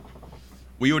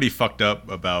We already fucked up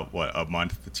about what, a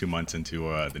month, 2 months into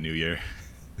the new year.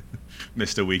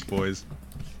 Missed a week, boys.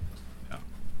 Yeah,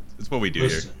 it's what we do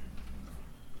here.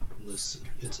 Listen,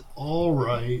 it's all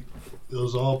right. It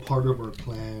was all part of our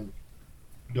plan.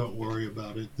 Don't worry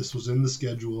about it. This was in the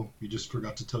schedule. We just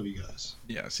forgot to tell you guys.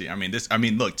 Yeah, see,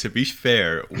 look, to be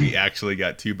fair, we actually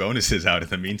got 2 bonuses out in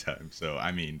the meantime. So,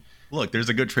 look, there's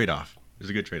a good trade-off.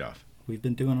 We've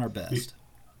been doing our best.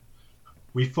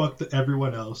 We fucked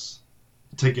everyone else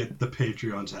to get the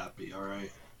Patreons happy, all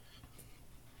right?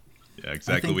 Yeah,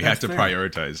 exactly. We had to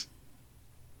prioritize.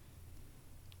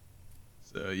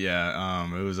 So, yeah,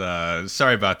 it was,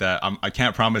 sorry about that. I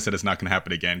can't promise that it's not going to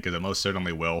happen again, because it most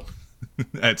certainly will.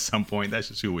 At some point. That's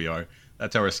just who we are.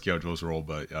 That's how our schedules roll,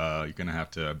 but you're gonna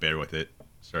have to bear with it.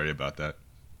 Sorry about that.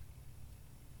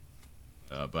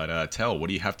 But Tell, what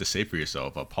do you have to say for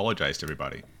yourself? Apologize to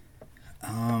everybody.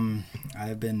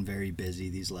 I've been very busy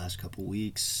these last couple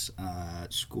weeks.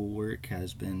 Schoolwork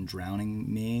has been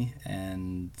drowning me,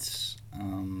 and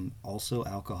also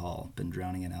alcohol. Been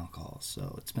drowning in alcohol,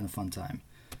 so it's been a fun time.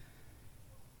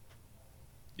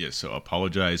 Yeah, so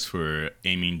apologize for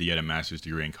aiming to get a master's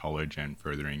degree in college and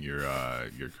furthering your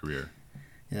career.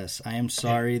 Yes, I am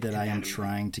sorry that I am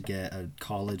trying to get a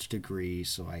college degree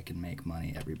so I can make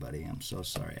money, everybody. I'm so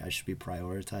sorry. I should be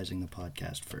prioritizing the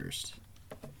podcast first.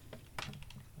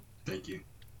 Thank you.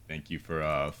 Thank you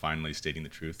for finally stating the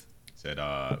truth. Said,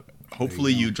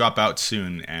 hopefully you drop out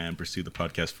soon and pursue the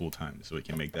podcast full time so we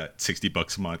can make that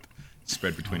 $60 a month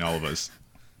spread between all of us.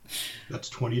 That's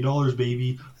 $20,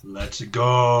 baby. Let's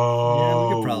go. Yeah,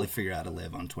 we could probably figure out how to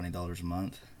live on $20 a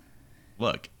month.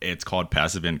 Look, it's called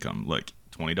passive income. Look,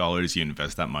 $20, you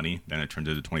invest that money, then it turns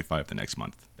into $25 the next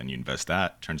month. Then you invest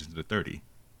that, turns into $30.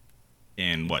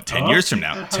 In what, 10 years from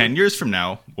now? 10 years from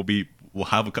now, we'll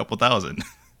have a couple thousand.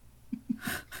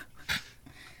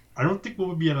 I don't think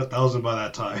we'll be at 1,000 by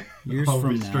that time. Years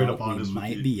from now, we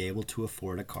might be able to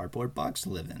afford a cardboard box to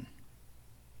live in.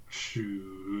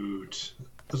 Shoot.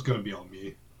 That's going to be on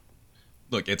me.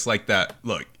 Look, it's like that.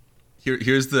 Look,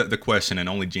 here's the question, and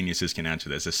only geniuses can answer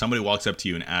this. If somebody walks up to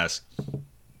you and asks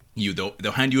you,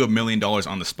 they'll hand you $1 million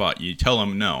on the spot. You tell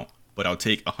them no, but I'll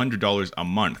take $100 a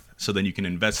month, so then you can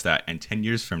invest that, and 10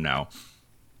 years from now,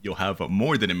 you'll have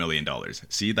more than $1 million.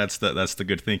 See, that's the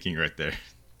good thinking right there.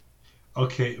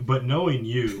 Okay, but knowing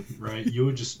you, right, you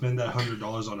would just spend that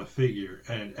 $100 on a figure,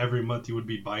 and every month you would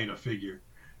be buying a figure.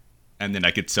 And then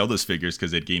I could sell those figures because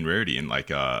they'd gain rarity in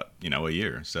like a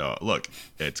year. So look,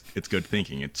 it's good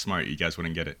thinking. It's smart. You guys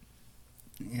wouldn't get it.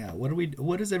 Yeah.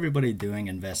 What is everybody doing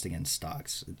investing in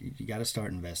stocks? You got to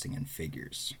start investing in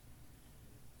figures.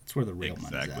 That's where the real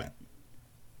money's at.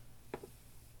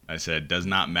 I said, does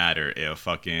not matter if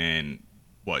fucking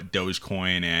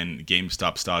Dogecoin and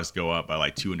GameStop stocks go up by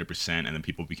like 200% and then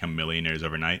people become millionaires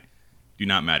overnight. Do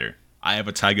not matter. I have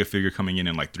a Tiger figure coming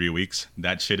in like 3 weeks.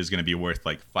 That shit is going to be worth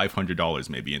like $500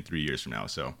 maybe in 3 years from now.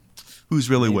 So who's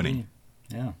really winning?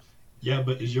 Yeah. Yeah,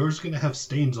 but is yours going to have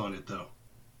stains on it, though?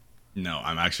 No,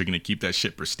 I'm actually going to keep that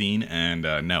shit pristine. And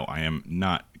no, I am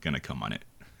not going to come on it.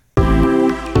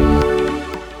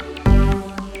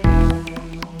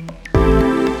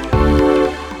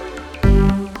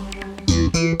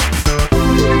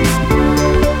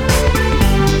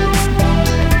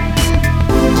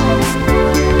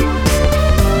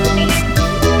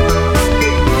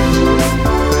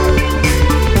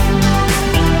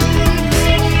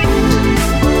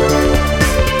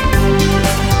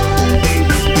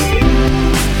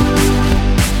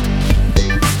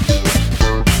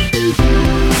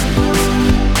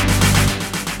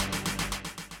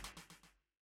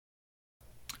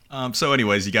 So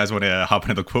anyways, you guys want to hop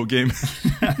into the quote game?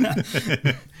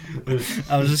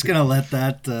 I was just going to let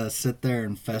that sit there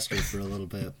and fester for a little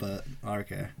bit, but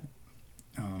okay.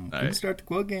 We can start the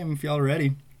quote game if y'all are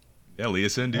ready. Yeah, lead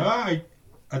us in, dude. I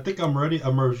think I'm ready.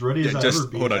 I'm as ready as I ever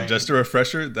be. Hold on, just a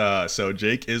refresher. So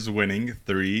Jake is winning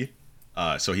 3.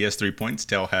 So he has 3 points.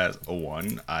 Tail has a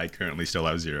 1. I currently still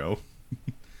have 0.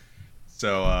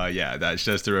 So yeah, that's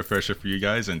just a refresher for you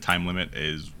guys. And time limit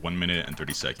is 1 minute and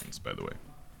 30 seconds, by the way.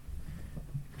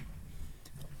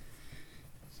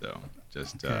 So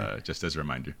just as a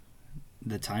reminder.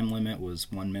 The time limit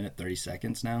was 1 minute 30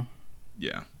 seconds now?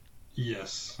 Yeah.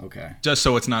 Yes. Okay. Just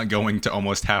so it's not going to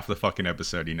almost half the fucking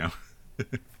episode, you know?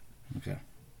 Okay.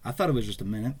 I thought it was just a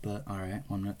minute, but all right.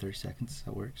 1 minute 30 seconds.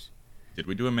 That works. Did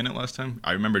we do a minute last time?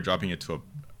 I remember dropping it to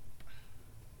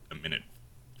a minute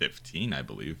 15, I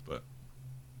believe, but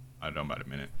I don't know about a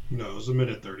minute. No, it was a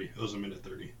minute 30.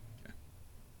 Okay.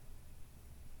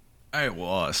 All right,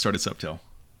 well, start us up, Tail.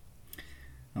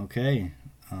 Okay.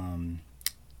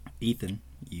 Ethan,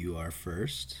 you are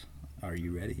first. Are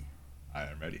you ready? I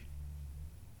am ready.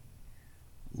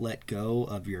 Let go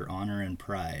of your honor and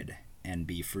pride and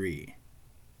be free.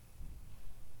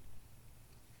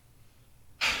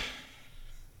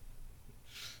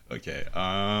 Okay.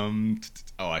 I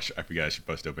forgot I should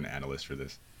post open analyst for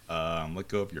this. Let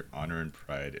go of your honor and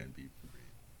pride and be free.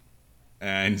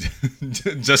 And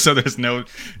just so there's no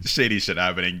shady shit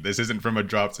happening, this isn't from a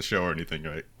drop to show or anything,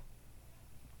 right?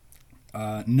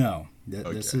 No.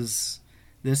 Okay.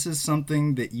 This is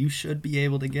something that you should be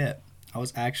able to get. I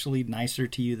was actually nicer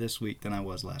to you this week than I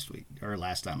was last week, or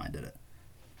last time I did it.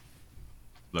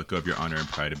 Let go of your honor and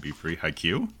pride and be free.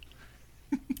 Haikyuu?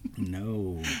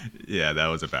 No. Yeah, that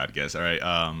was a bad guess. All right,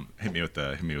 hit me with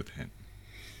the hint.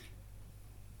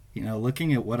 You know,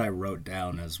 looking at what I wrote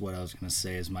down as what I was going to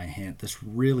say as my hint, this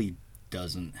really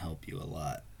doesn't help you a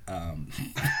lot.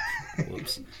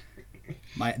 Whoops.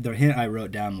 The hint I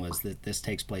wrote down was that this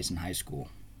takes place in high school.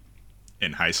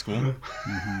 In high school?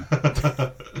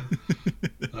 That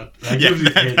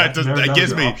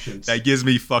gives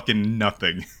me fucking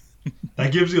nothing.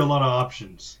 That gives you a lot of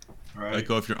options. All right. Let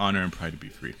go of your honor and pride to be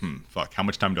free. Fuck. How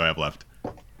much time do I have left?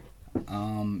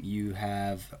 You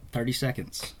have 30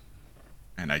 seconds.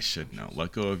 And I should know.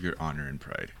 Let go of your honor and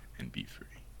pride and be free.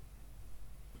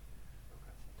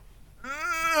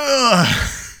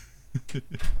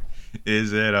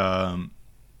 Is it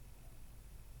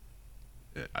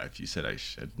if you said I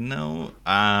should know,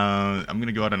 I'm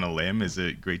gonna go out on a limb. Is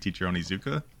it Great Teacher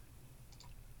Onizuka?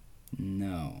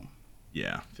 No.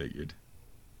 Yeah, figured.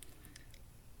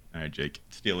 All right, Jake,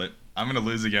 steal it. I'm gonna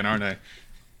lose again, aren't I?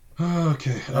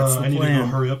 Okay, I need to go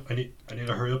hurry up. I need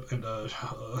to hurry up and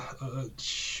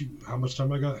shoot. How much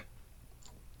time I got?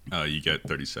 You get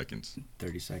 30 seconds.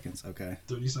 30 seconds. Okay.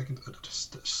 30 seconds.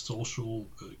 Just social.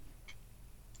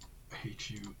 I hate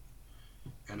you.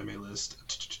 Anime list.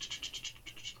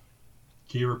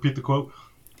 Can you repeat the quote?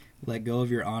 Let go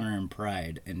of your honor and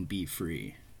pride and be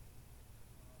free.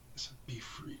 Be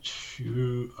free.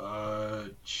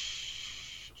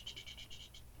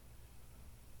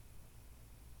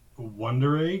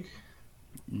 Wonder Egg?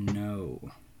 No.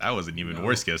 That was an even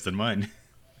worse guess than mine.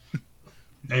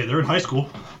 Hey, they're in high school.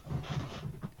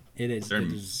 It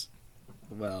is.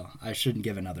 Well, I shouldn't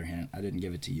give another hint. I didn't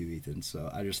give it to you, Ethan, so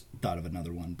I just thought of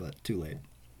another one, but too late.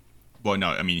 Well, no,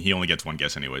 I mean, he only gets one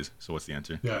guess anyways, so what's the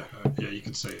answer? Yeah, you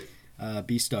can say it.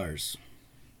 Beastars.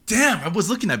 Damn, I was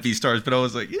looking at Beastars, but I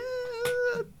was like, yeah.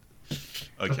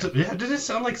 Okay. Yeah, did it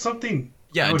sound like something?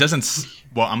 Yeah, it doesn't.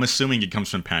 Well, I'm assuming it comes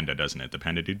from Panda, doesn't it? The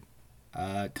Panda dude?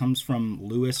 It comes from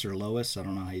Louis or Lois. I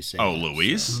don't know how you say it. Oh,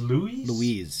 Louise? So.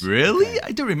 Louise. Really? Okay.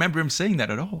 I don't remember him saying that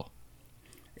at all.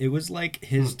 It was like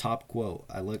his top quote.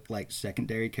 I looked like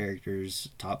secondary characters,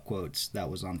 top quotes that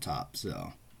was on top,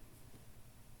 so.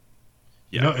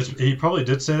 Yeah. He probably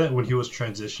did say that when he was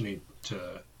transitioning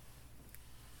to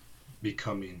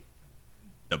becoming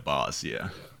the boss, yeah.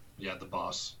 Yeah, the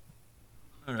boss.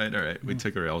 All right. We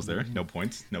took our L's there. No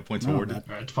points. No points No, awarded. All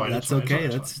right, it's fine. That's it's fine, okay.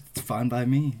 It's That's fine by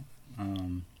me.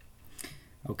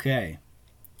 Okay.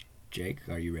 Jake,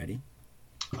 are you ready?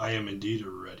 I am indeed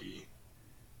ready.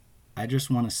 I just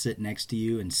want to sit next to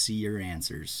you and see your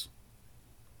answers.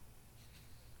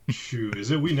 Shoot,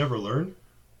 is it We Never Learn?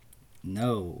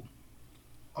 No.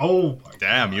 Oh, my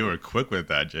Damn, God. you were quick with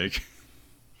that, Jake.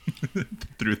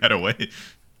 Threw that away.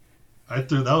 I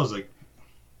threw that was like,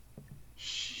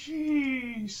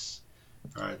 jeez.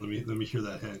 All right, let me hear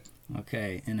that hint.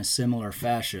 Okay. In a similar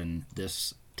fashion,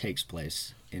 this takes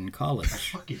place in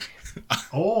college. Fucking.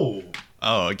 Oh.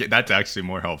 Oh, okay, that's actually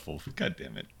more helpful. God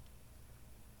damn it.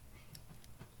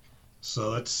 So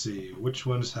let's see. Which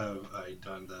ones have I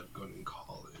done that have gone in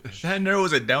college? That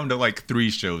narrows it down to like 3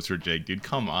 shows for Jake, dude.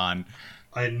 Come on.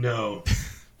 I know.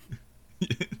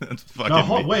 That's fucking. No,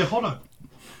 hold on.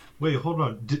 Wait, hold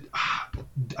on.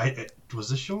 Was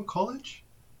this show in college?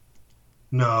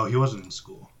 No, he wasn't in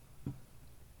school.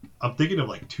 I'm thinking of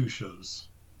like 2 shows.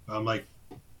 I'm like,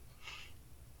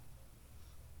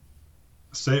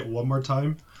 say it one more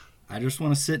time. I just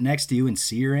want to sit next to you and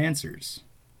see your answers.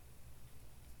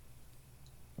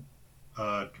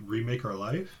 Remake Our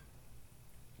Life?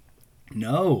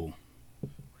 No.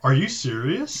 Are you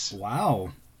serious?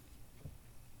 Wow.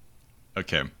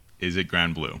 Okay, is it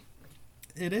Grand Blue?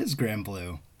 It is Grand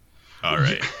Blue. All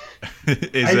right.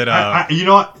 You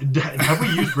know what? Have we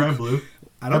used Grand Blue?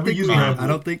 I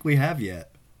don't think we have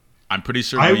yet. I'm pretty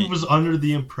sure I was under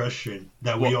the impression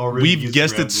that we already used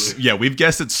guessed Grand it. Blue. Yeah, we've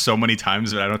guessed it so many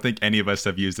times, but I don't think any of us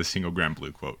have used a single Grand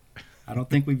Blue quote. I don't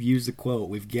think we've used the quote.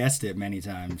 We've guessed it many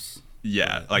times.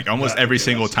 Yeah, like almost every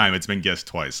single time it's been guessed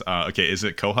twice. Okay, is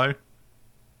it Kohai?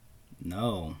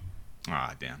 No.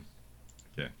 Ah, damn.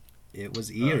 Okay. It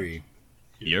was Eerie.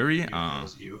 Iori?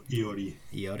 Iori.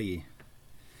 Iori.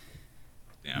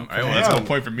 Damn. All right, well, that's 1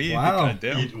 point for me. Wow. God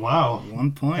damn. Wow.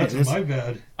 1 point. That's my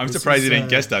bad. I'm This surprised is, you didn't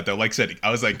guess that, though. Like I said,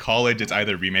 I was like, college, it's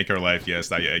either Remake or Life.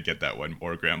 Yes, I get that one.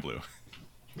 Or Grand Blue.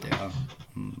 Yeah.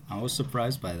 I was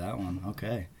surprised by that one.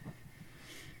 Okay.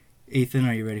 Ethan,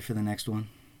 are you ready for the next one?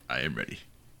 I am ready.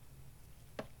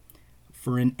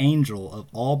 For an angel of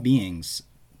all beings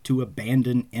to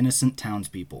abandon innocent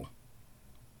townspeople.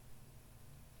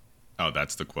 Oh,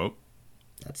 that's the quote?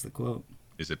 That's the quote.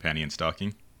 Is it Panty and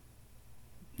Stocking?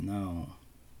 No.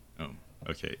 Oh,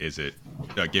 okay. Is it...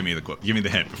 give me the quote. Give me the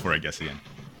hint before I guess again.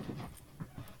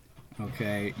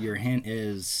 Okay, your hint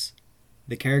is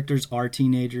the characters are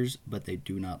teenagers, but they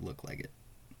do not look like it.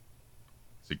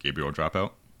 Is it Gabriel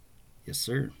Dropout? Yes,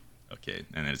 sir. Okay,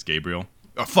 and then it's Gabriel.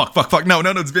 Oh, fuck. No,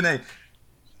 it's Vinay.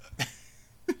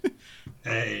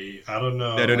 Hey, I don't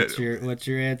know. What's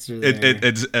your answer there?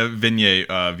 It's Vigne,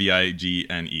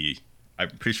 Vigne. I'm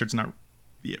pretty sure it's not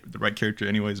the right character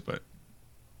anyways, but...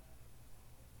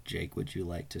 Jake, would you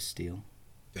like to steal?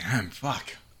 Damn,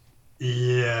 fuck.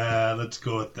 Yeah, let's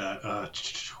go with that.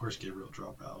 Where's Gabriel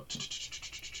Dropout?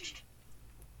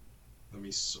 Let me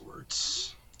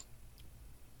sort.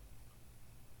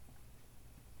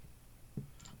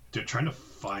 Dude, trying to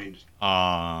find.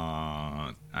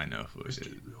 I know who it is.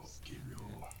 Gabriel.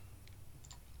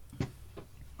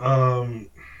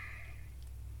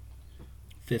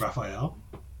 Fifth. Raphael?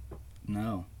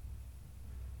 No.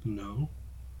 No.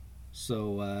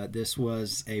 So this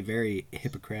was a very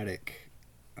Hippocratic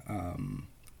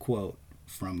quote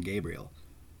from Gabriel.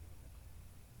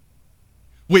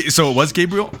 Wait, so it was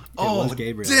Gabriel? It was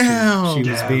Gabriel. Damn. She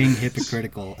was being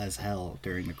hypocritical as hell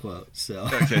during the quote. So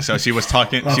Okay, so she was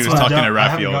talking. That's She was why talking I to haven't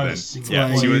Raphael gotten then. a single Yeah,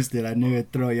 I she was. used it. I knew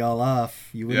it'd throw y'all off.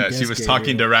 You wouldn't Yeah, guess she was Gabriel.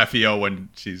 talking to Raphael when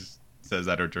she says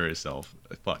that to herself.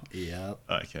 Fuck. Yep.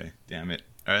 Okay, damn it.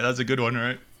 All right, that's a good one, all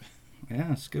right?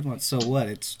 Yeah, it's a good one. So what?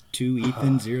 It's 2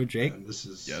 Ethan, 0 Jake. Man, this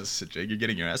is Yes, Jake, you're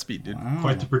getting your ass beat, dude. Wow.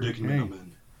 quite the predicament Okay. I'm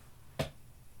in.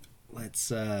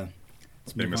 Let's move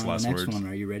Famous on to last the next words. one.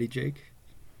 Are you ready, Jake?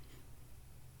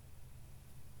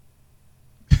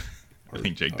 I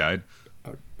think Jake died.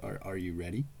 Are you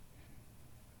ready?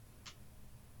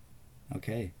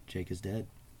 Okay, Jake is dead.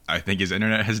 I think his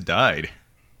internet has died.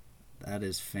 That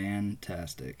is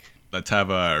fantastic. Let's have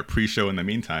a pre-show in the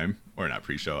meantime, or not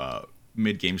pre-show,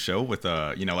 mid-game show with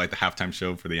like the halftime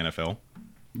show for the NFL.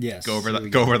 Yes. Go over so the we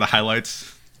go got over the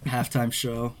highlights. halftime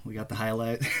show. We got the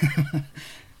highlight.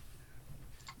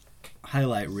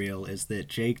 Highlight reel is that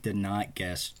Jake did not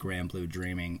guess Grand Blue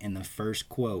Dreaming in the first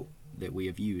quote that we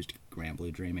have used Grand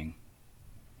Blue Dreaming.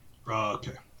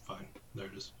 Okay, fine. There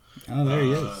it is. Oh, there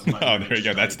he is. Oh, there you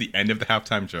go. That's the end of the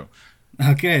halftime show.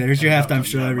 Okay, there's your halftime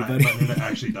show, Yeah, everybody. My internet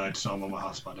actually died, so I'm on my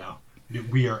hotspot now.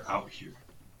 We are out here.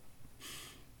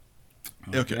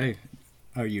 Okay.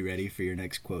 Are you ready for your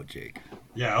next quote, Jake?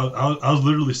 Yeah, I was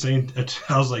literally saying,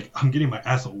 I was like, I'm getting my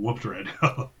ass whooped right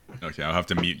now. Okay, I'll have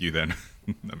to mute you then.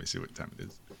 Let me see what time it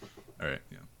is. All right,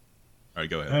 yeah. All right,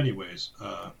 go ahead. Anyways,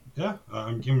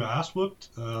 I'm getting my ass whooped.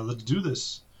 Let's do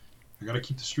this. I gotta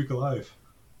keep the streak alive.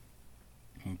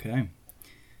 Okay.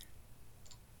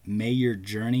 May your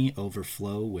journey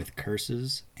overflow with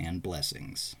curses and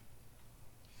blessings.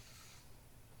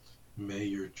 May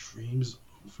your dreams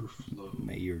overflow.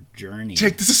 May your journey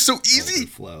Jake, this is so easy.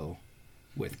 overflow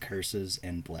with curses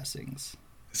and blessings.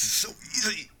 This is so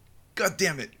easy. God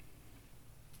damn it.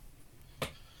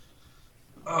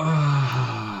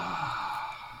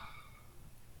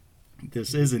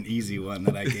 This is an easy one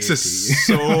that I gave This to is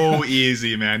you. so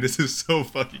easy, man. This is so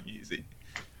fucking easy.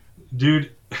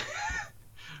 Dude,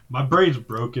 my brain's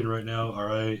broken right now,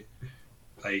 alright?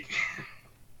 Like,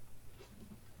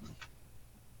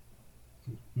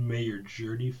 may your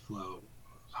journey flow.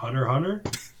 Hunter x Hunter?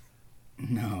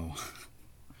 No.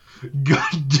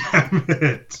 God damn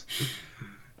it!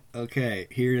 Okay,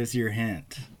 here is your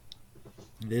hint.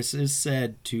 This is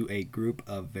said to a group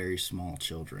of very small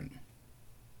children.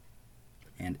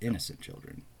 And innocent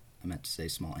children. I meant to say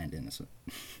small and innocent.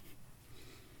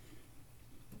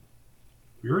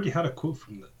 We already had a quote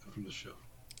from the show.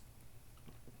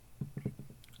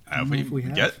 I don't know if we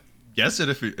have. Guess it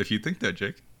if you think that,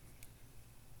 Jake.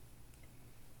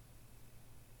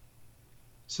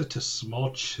 Said to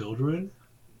small children?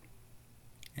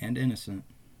 And innocent.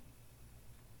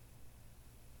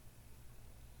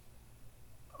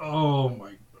 Oh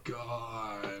my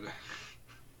god.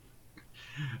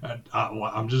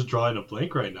 I'm just drawing a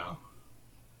blank right now.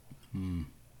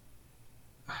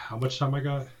 How much time I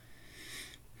got?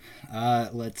 I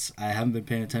haven't been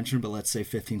paying attention, but let's say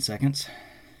 15 seconds.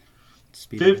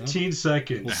 Speed it up. 15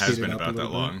 seconds. It We'll has speed been it up a about that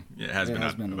little bit. long. Yeah, it has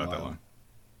been a about that while. long.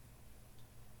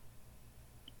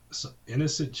 So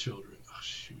innocent children. Oh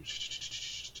shoot.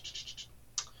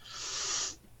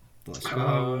 Let's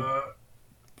go.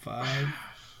 5,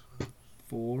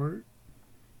 4,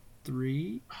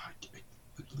 3,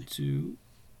 2.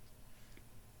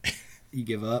 You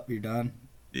give up? You're done?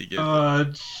 You get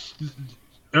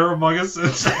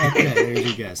Aeromagus. Okay, there's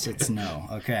your guess. It's no.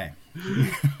 Okay.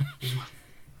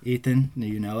 Ethan, do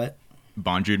you know it?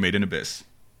 Bondrewd Made in Abyss.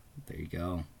 There you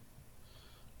go.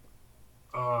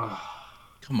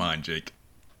 Come on, Jake.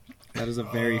 That is a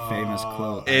very famous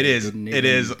quote. It is. Didn't It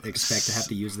even is. expect to have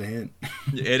to use the hint.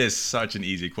 It is such an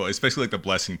easy quote, especially like the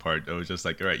blessing part. It was just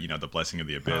like, all right, the blessing of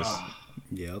the abyss,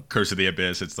 Yep. curse of the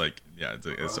abyss. It's like, yeah,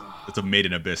 it's a Made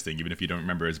in Abyss thing, even if you don't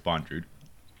remember it's Bondrewd.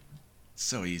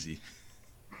 So easy.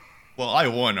 Well, I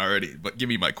won already, but give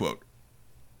me my quote.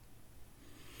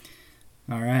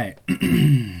 All right.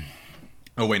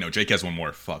 Oh wait, no, Jake has one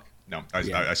more. Fuck. No,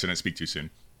 Yeah. I shouldn't speak too soon.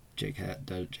 Jake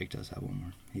does have one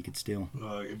more. He could steal.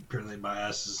 Apparently my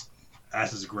ass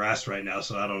is grass right now,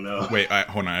 so I don't know. Wait,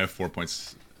 hold on. I have 4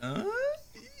 points.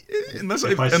 Unless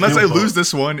If I I steal lose both.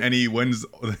 this one and he wins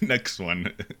the next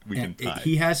one, we can tie.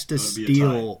 He has to That would be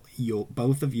a steal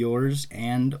both of yours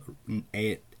and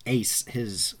ace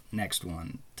his next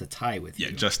one to tie with you.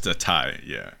 Yeah, just a tie.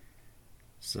 Yeah.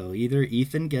 So either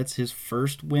Ethan gets his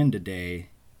first win today,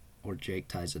 or Jake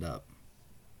ties it up.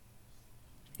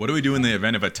 What do we do in the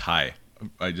event of a tie?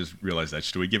 I just realized that.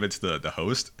 Should we give it to the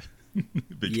host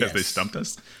because they Yes. stumped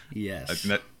us? Yes.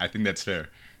 I think that's fair.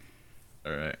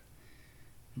 All right.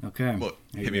 Okay. Well, Are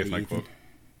you hit me with ready, my Ethan? quote.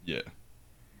 Yeah.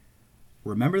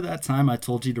 Remember that time I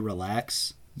told you to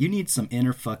relax? You need some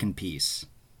inner fucking peace.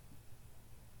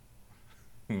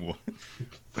 What?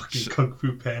 Fucking Kung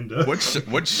Fu Panda.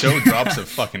 What show drops a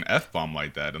fucking F-bomb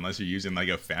like that unless you're using like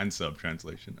a fan sub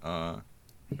translation?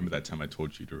 Remember that time I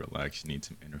told you to relax? You need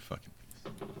some inner fucking peace.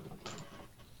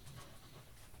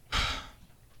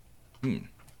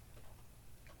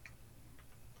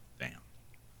 Damn.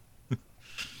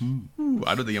 Ooh,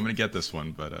 I don't think I'm gonna get this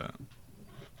one, but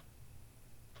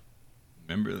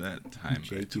remember that time I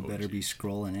Jake, you told better be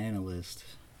scrolling analyst.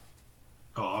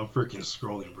 Oh, I'm freaking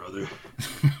scrolling, brother.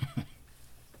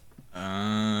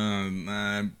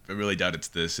 I really doubt it's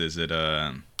this. Is it?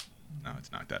 No,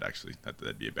 it's not that actually.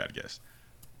 That'd be a bad guess.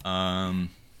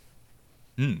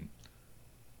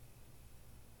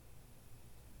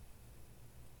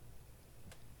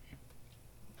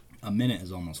 A minute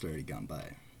has almost already gone by.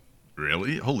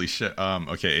 Really? Holy shit.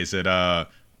 Okay, is it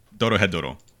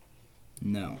Dorohedoro?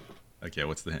 No. Okay,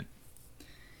 what's the hint?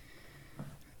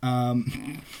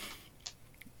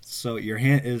 So your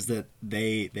hint is that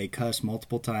they cuss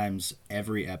multiple times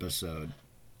every episode,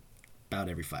 about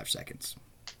every 5 seconds.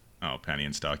 Oh, panty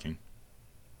and stocking.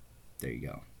 There you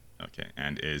go. Okay,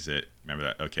 and is it? Remember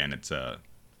that? Okay, and it's remember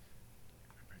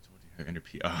I told you her inner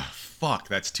P. Oh, fuck,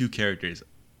 that's 2 characters.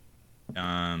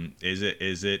 Is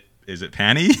it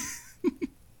Panty?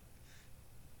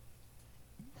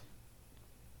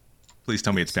 Please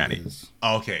tell me it's Panty. Is-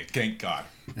 Oh, okay, thank God.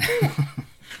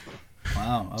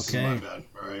 Wow. This is my Okay. bad.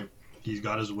 All right. He's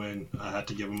got his win. I had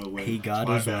to give him a win. He got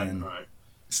My his bad. win. All right.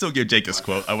 Still give Jake this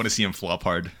quote. I want to see him flop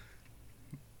hard.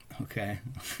 Okay.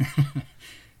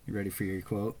 You ready for your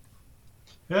quote?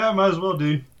 Yeah, might as well,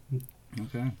 dude.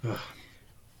 Okay. Ugh.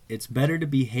 It's better to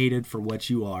be hated for what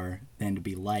you are than to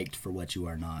be liked for what you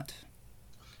are not.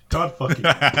 God fucking.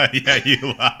 Yeah,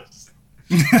 you lost.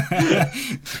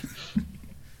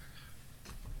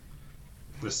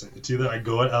 Listen, it's either I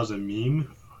go out as a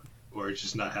meme or it's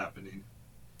just not happening.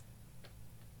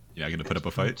 You're not gonna put up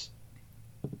a fight?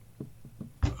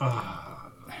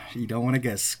 You don't want to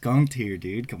get skunked here,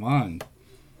 dude. Come on.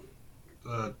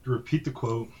 Repeat the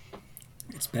quote.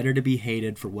 It's better to be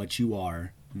hated for what you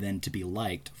are than to be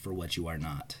liked for what you are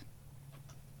not.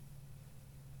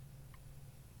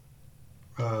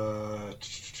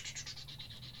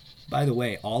 By the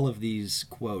way, all of these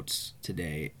quotes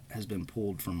today has been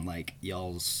pulled from like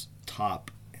y'all's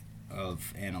top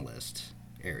of analyst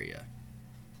area.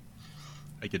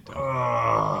 I get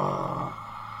down.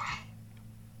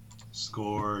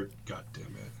 Scored. God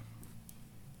damn it.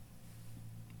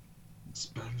 It's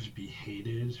better to be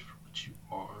hated for what you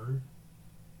are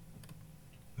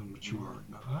than what you are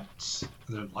not.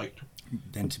 And then liked.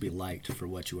 Than to be liked for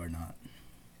what you are not.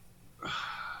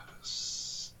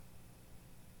 Steins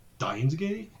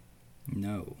Gate?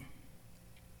 No.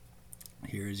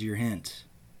 Here is your hint.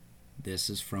 This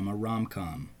is from a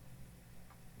rom-com.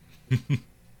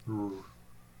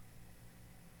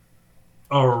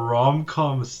 A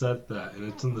rom-com said that,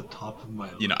 and it's on the top of my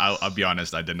list. You know, I'll be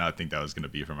honest. I did not think that was gonna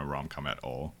be from a rom-com at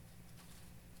all.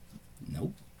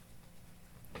 Nope.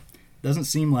 Doesn't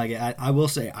seem like it. I will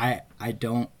say I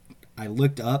don't I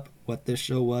looked up what this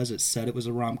show was. It said it was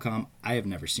a rom-com. I have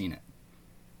never seen it.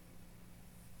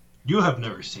 You have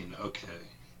never seen it. Okay.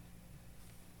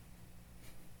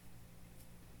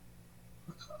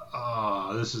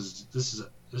 This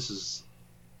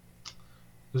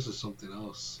is something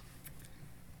else.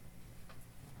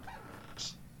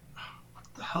 What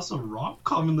the hell's a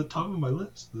rom-com in the top of my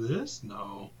list? This?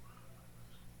 No.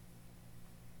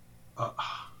 How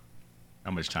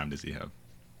much time does he have?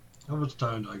 How much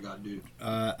time do I got, dude?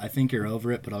 I think you're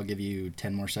over it, but I'll give you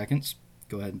 10 more seconds.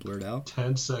 Go ahead and blur it out.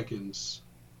 10 seconds.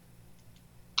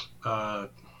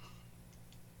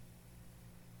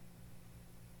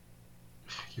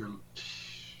 You're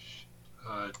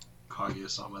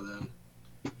Kaguya-sama then.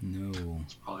 No.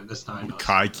 It's probably this time.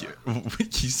 Kaguya.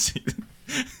 You see?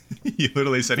 You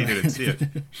literally said he didn't see it.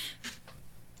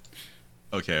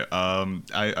 Okay,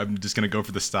 I'm just gonna go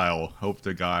for the style. Hope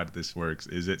to God this works.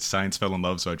 Is it Science Fell in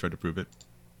Love, so I tried to prove it?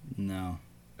 No.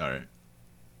 Alright.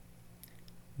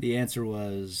 The answer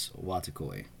was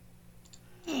Watakoi.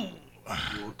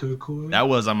 Watakoi? That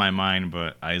was on my mind,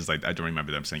 but I don't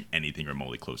remember them saying anything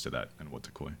remotely close to that in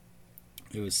Watakoi.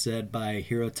 It was said by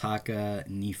Hirotaka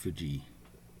Nifuji.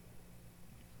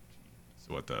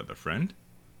 So what, the friend?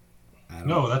 I don't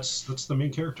No, know. that's the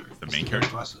main character. The That's main guy with character?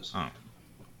 Glasses. Oh,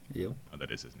 Yep. that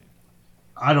is his name.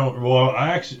 I don't. Well, I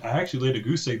actually laid a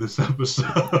goose egg this episode.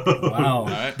 Wow.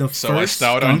 Alright, The so I first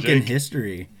styled on skunk in Jake.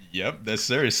 history. Yep, that's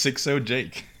there. 6-0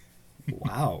 Jake.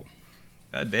 Wow.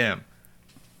 God damn.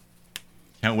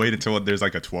 Can't wait until there's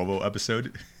like a 12-0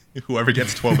 episode. Whoever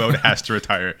gets 12-0 has to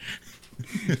retire.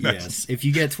 Yes. If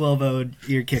you get 12-0'd,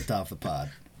 you're kicked off the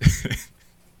pod.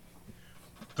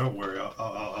 Don't worry,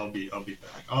 I'll be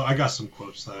back. I got some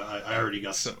quotes that I already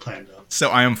got planned out. So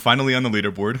I am finally on the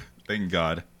leaderboard. Thank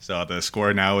God. So the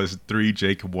score now is 3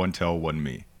 Jake, 1 Tell, 1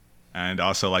 me. And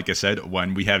also, like I said,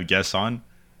 when we have guests on,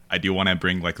 I do want to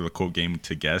bring like the quote game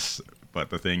to guests. But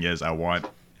the thing is, I want,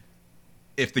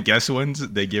 if the guest wins,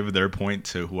 they give their point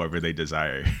to whoever they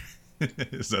desire. So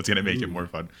it's going to make it more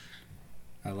fun.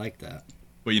 I like that.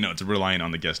 But it's relying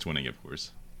on the guest winning, of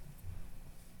course.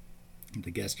 The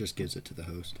guest just gives it to the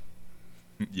host.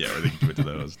 Yeah, or they can give it to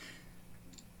the host.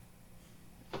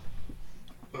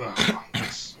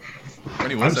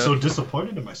 Anyways, I'm so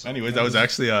disappointed in myself. anyways, that was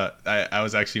actually I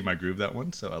was actually in my groove that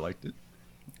one, so I liked it.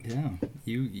 Yeah.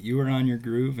 You were on your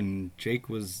groove and Jake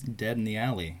was dead in the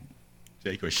alley.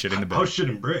 Jake was shit in the I bed. was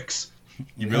shitting bricks.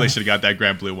 You really should have got that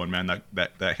Grand Blue one, man.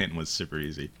 That hint was super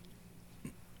easy.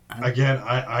 Again,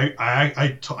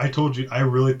 I told you I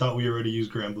really thought we already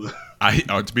used Grand Blue.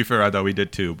 To be fair, I thought we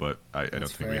did too, but I don't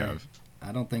That's think we fair. have.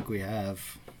 I don't think we have.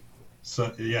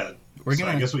 So yeah, We're so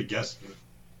gonna- I guess we guessed it.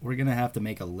 We're going to have to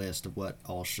make a list of what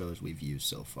all shows we've used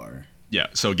so far. Yeah.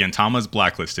 So Gintama's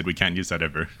blacklisted. We can't use that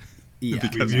ever. Yeah.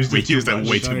 Because We've used we it too used it much. way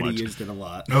We've too already much. used it a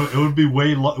lot. No, it would be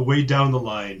way down the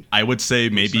line. I would say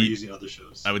when we start maybe. using other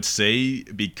shows. I would say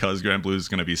because Grand Blue is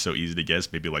gonna be so easy to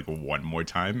guess, maybe like one more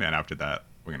time, and after that,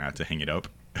 we're gonna have to hang it up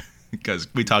because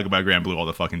we talk about Grand Blue all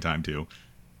the fucking time too.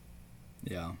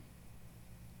 Yeah.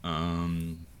 I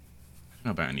don't know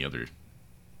about any other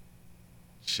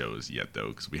shows yet though,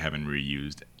 because we haven't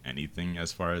reused anything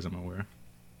as far as I'm aware.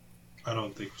 I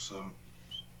don't think so.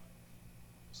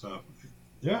 So,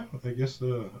 yeah, I guess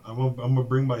I'm gonna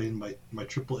bring my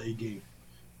triple A game.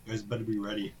 You guys better be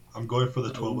ready. I'm going for the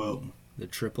 12-0. Ooh, the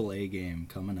AAA game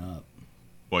coming up.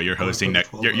 Well, you're Going hosting for the next.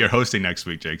 12-0. You're hosting next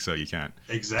week, Jake, so you can't.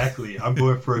 Exactly. I'm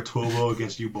going for a 12-0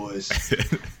 against you boys.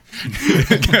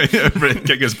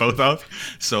 Kick us both off.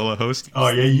 Solo host. Oh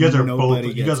yeah, you guys are Nobody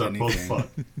both. You guys gets are both anything.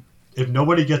 fun. If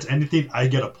nobody gets anything, I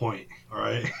get a point. All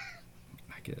right.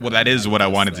 Well, that is what I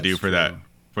guess wanted to do that's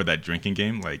for that true. drinking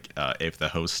game. Like, if the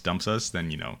host stumps us,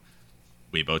 then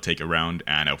we both take a round,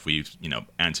 and if we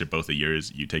answer both of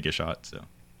yours, you take a shot. So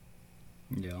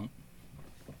Yeah.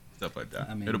 stuff like that.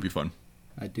 I mean- It'll be fun.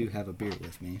 I do have a beer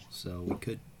with me, so we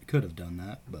could have done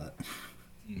that, but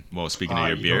Well, speaking of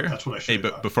your you know, beer, that's what I hey, should've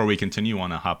but got. before we continue,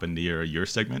 want to hop into your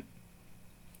segment?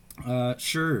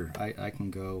 sure, I can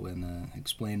go and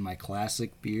explain my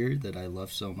classic beer that I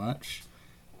love so much,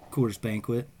 Coors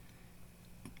Banquet.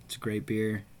 It's a great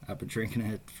beer. I've been drinking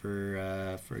it for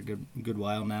a good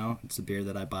while now. It's a beer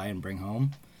that I buy and bring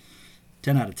home.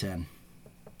 10 out of 10.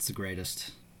 It's the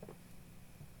greatest.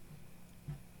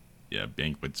 Yeah,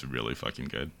 Banquet's really fucking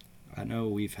good. I know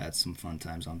we've had some fun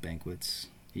times on banquets,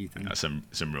 Ethan. Some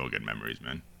real good memories,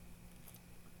 man.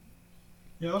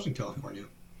 Yeah, I was in California.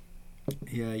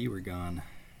 Yeah, you were gone.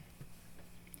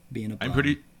 Being a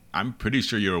bum. I'm pretty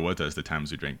sure you were with us the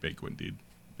times we drank Banquet, dude.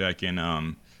 Back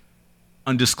in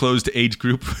undisclosed age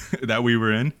group that we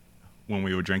were in when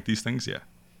we would drink these things. Yeah,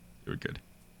 they were good.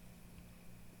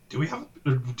 Do we have?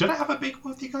 Did I have a big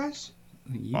one with you guys?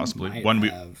 You Possibly. might One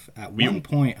have. At one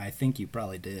point, I think you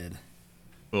probably did.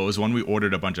 Well, it was when we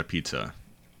ordered a bunch of pizza.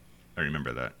 I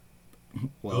remember that.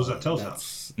 Well, it was at Tell's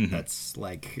house. That's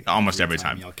like Almost every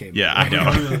time. y'all came Yeah, over. I know.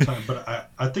 Every other time, but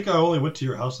I think I only went to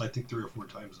your house. I think 3 or 4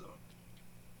 times though.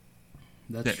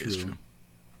 That's That is true.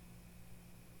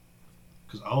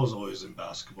 Because I was always in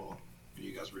basketball.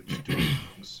 You guys were just doing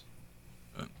things.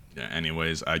 Yeah,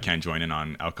 anyways, I can't join in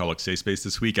on Alcoholic Safe Space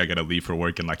this week. I gotta leave for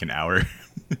work in like an hour,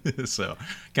 so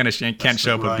kind of can't That's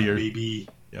show the up with grind, beer. baby.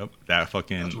 Yep, that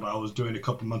fucking That's what I was doing a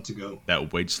couple months ago.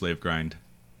 that wage slave grind.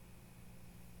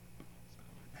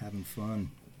 Having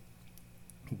fun,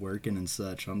 working and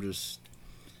such. I'm just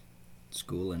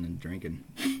schooling and drinking.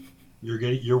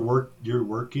 You're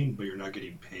working, but you're not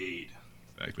getting paid.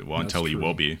 Exactly. Well, That's until he true.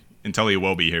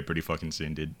 will be here pretty fucking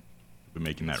soon, dude. We're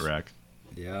making that rack.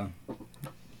 Yeah,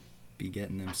 be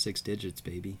getting them 6 digits,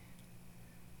 baby.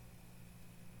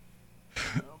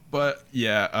 But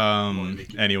yeah, Wanna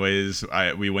make it- anyways,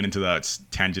 we went into that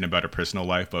tangent about our personal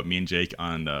life, but me and Jake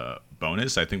on the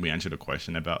bonus, I think we answered a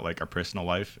question about like our personal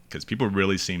life because people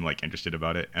really seem like interested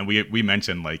about it, and we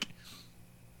mentioned like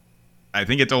I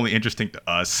think it's only interesting to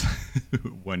us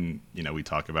when we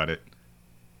talk about it.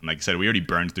 And like I said, we already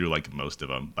burned through like most of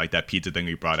them. Like that pizza thing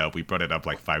we brought it up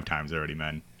like 5 times already,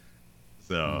 man.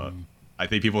 So I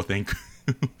think people think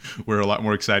we're a lot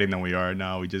more exciting than we are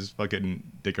now. We just fucking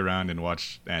dick around and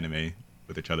watch anime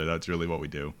with each other. That's really what we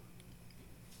do.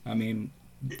 I mean,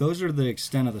 those are the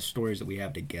extent of the stories that we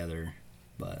have together,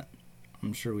 but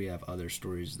I'm sure we have other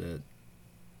stories that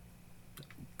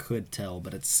could tell,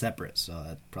 but it's separate, so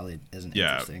it probably isn't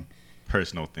Yeah. interesting.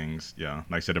 Personal things, yeah.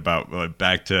 Like I said about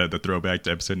back to the throwback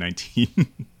to episode 19,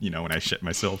 when I shit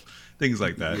myself, things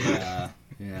like that.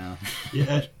 Yeah.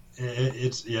 Yeah,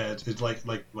 it's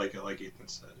like Ethan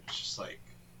said. It's just like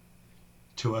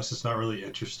to us, it's not really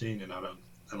interesting, and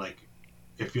like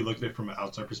if you look at it from an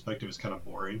outside perspective, it's kind of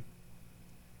boring.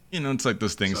 It's like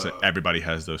those things So- that everybody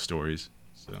has those stories.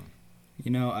 So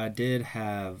I did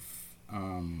have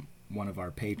one of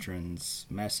our patrons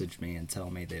message me and tell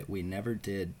me that we never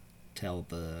did tell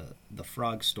the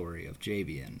frog story of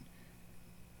Javian.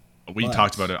 we But-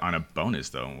 talked about it on a bonus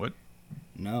though. What?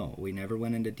 No, we never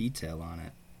went into detail on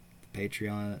it.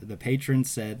 The patron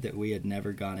said that we had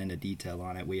never gone into detail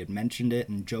on it. We had mentioned it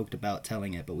and joked about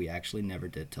telling it, but we actually never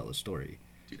did tell the story.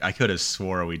 Dude, I could have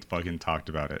swore we fucking talked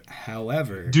about it.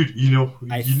 However, Dude,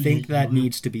 I think that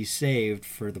needs to be saved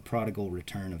for the prodigal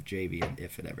return of Javian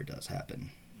if it ever does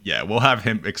happen. Yeah, we'll have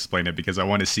him explain it because I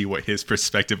want to see what his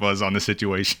perspective was on the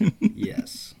situation.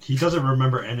 Yes. He doesn't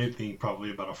remember anything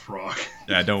probably about a frog.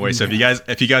 Yeah, don't worry. So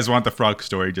if you guys want the frog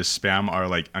story, just spam our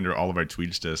under all of our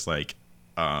tweets. Just like,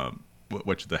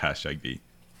 what should the hashtag be?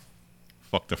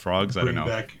 Fuck the frogs. I don't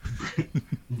know.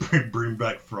 Bring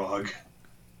back frog.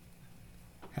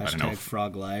 don't know. Hashtag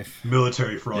frog life.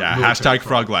 Military frog. Yeah, military hashtag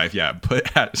frog life. Yeah, put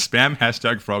spam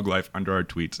hashtag frog life under our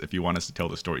tweets if you want us to tell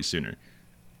the story sooner.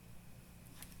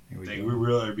 Here we Dang, go. we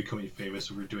really are becoming famous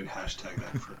if we're doing hashtag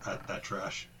that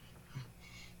trash.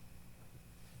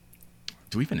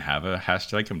 Do we even have a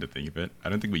hashtag? Come to think of it, I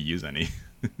don't think we use any.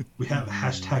 We have I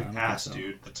hashtag don't ass, think so.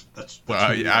 dude. That's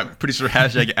Well, who we I'm are. pretty sure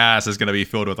hashtag ass is gonna be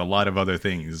filled with a lot of other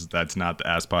things. That's not the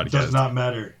ass It podcast. does not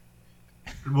matter.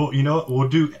 Well, you know what? We'll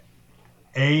do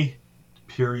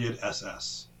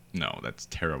A.SS. No, that's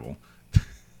terrible.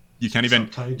 You can't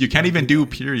even Sometimes you can't even do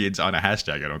that. periods on a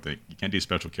hashtag. I don't think you can't do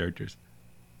special characters.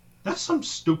 That's some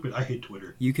stupid. I hate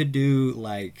Twitter. You could do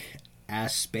like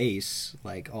ass space,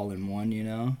 like all in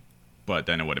one, But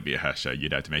then it wouldn't be a hashtag.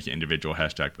 You'd have to make an individual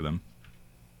hashtag for them.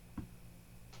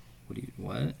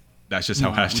 What? That's just how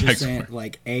No, I'm just hashtags saying, work.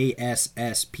 like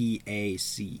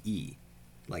ASSPACE.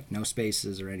 Like no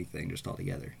spaces or anything, just all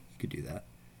together. You could do that.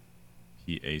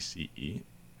 PACE.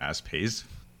 Ass pays.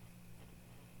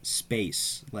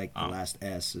 Space, like the Oh. last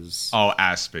S is. Oh,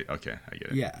 ass space. Okay, I get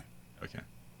it. Yeah. Okay.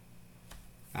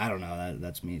 I don't know.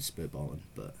 That's me spitballing,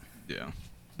 but Yeah.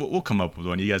 We'll come up with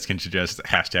one. You guys can suggest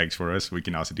hashtags for us. We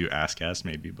can also do AskCast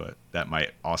maybe, but that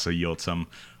might also yield some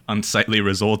unsightly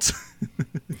results.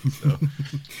 So,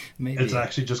 maybe. It's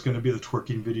actually just going to be the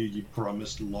twerking video you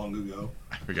promised long ago.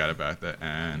 I forgot about that.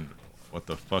 And what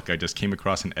the fuck? I just came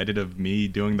across an edit of me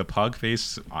doing the pog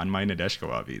face on my Nadeshko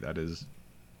Avi. That is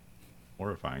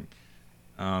horrifying.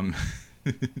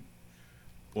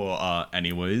 Well,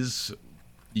 anyways,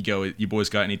 you boys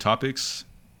got any topics?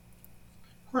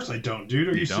 Of course I don't, dude.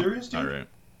 Are you don't? serious, dude? All right.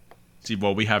 See,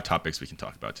 well, we have topics we can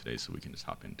talk about today, so we can just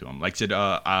hop into them. Like I said,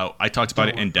 I talked about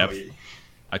it in depth.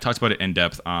 I talked about it in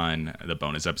depth on the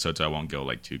bonus episode, so I won't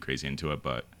go too crazy into it.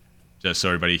 But just so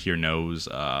everybody here knows,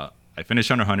 I finished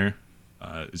Hunter x Hunter.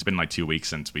 It's been like 2 weeks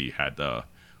since we had the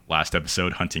last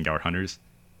episode, Hunting Our Hunters.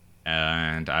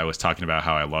 And I was talking about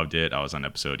how I loved it. I was on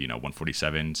episode,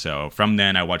 147. So from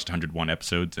then, I watched 101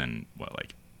 episodes in,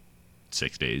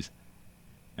 6 days.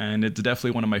 And it's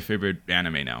definitely one of my favorite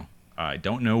anime now. I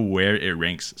don't know where it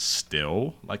ranks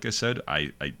still. Like I said,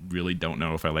 I really don't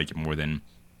know if I like it more than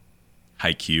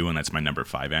Haikyuu, and that's my number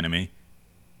 5 anime.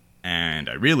 And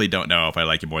I really don't know if I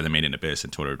like it more than Made in Abyss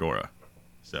and Toradora.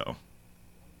 So,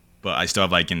 but I still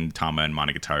have like Gintama and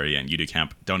Monogatari and Yudu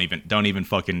Camp. Don't even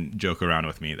fucking joke around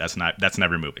with me. That's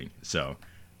never moving. So,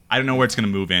 I don't know where it's gonna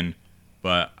move in,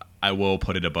 but I will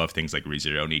put it above things like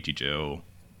ReZero, Nichijou,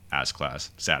 As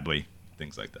Class, sadly,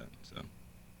 things like that. So,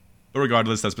 but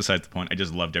regardless, that's besides the point. I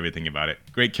just loved everything about it.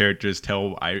 Great characters.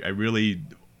 I really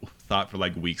thought for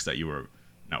like weeks that you were,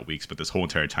 not weeks, but this whole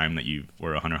entire time that you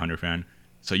were a Hunter x Hunter fan.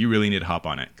 So you really need to hop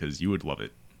on it because you would love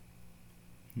it.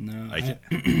 No, Like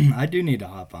I do need to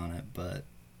hop on it, but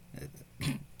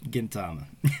Gintama.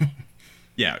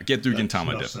 Yeah, get through That's Gintama,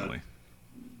 well said. definitely.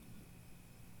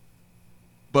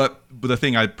 But the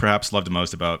thing I perhaps loved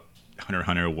most about Hunter x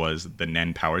Hunter was the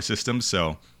Nen power system.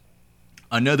 So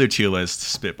another tier list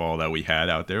spitball that we had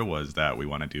out there was that we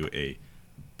want to do a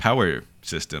power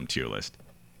system tier list.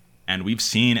 And we've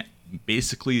seen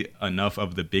basically enough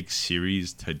of the big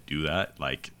series to do that,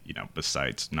 like,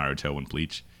 besides Naruto and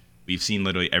Bleach. We've seen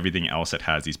literally everything else that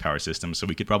has these power systems, so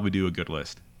we could probably do a good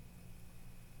list.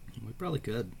 We probably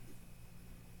could.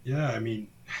 Yeah, I mean,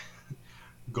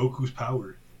 Goku's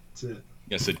power. That's it.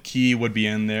 Yeah, so Ki would be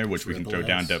in there, which we can Triple throw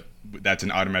down S. to... That's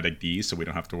an automatic D, so we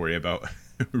don't have to worry about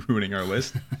ruining our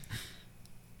list.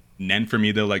 Nen for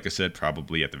me, though, like I said,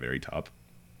 probably at the very top.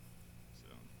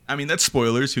 So, I mean, that's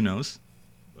spoilers, who knows?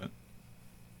 But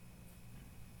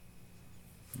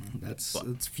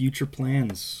That's future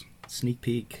plans. Sneak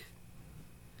peek.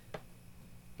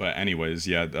 But anyways,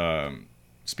 yeah,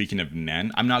 speaking of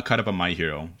Nen, I'm not caught up on My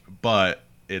Hero, but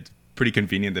it's pretty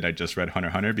convenient that I just read Hunter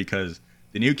x Hunter because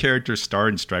the new character Star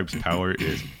and Stripes' power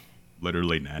is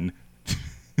literally Nen.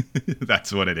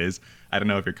 That's what it is. I don't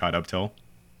know if you're caught up, Till.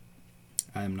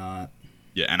 I'm not.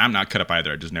 Yeah, and I'm not caught up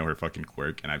either. I just know her fucking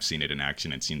quirk, and I've seen it in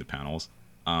action and seen the panels.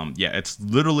 Yeah, it's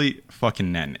literally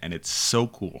fucking Nen, and it's so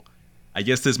cool. I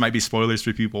guess this might be spoilers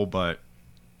for people, but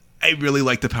I really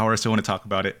like the power, so I want to talk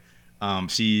about it.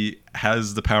 She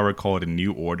has the power called a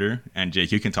New Order, and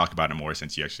Jake, you can talk about it more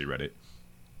since you actually read it.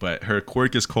 But her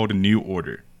quirk is called a New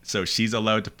Order, so she's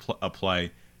allowed to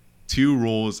apply 2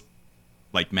 rules,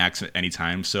 like max at any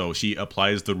time. So she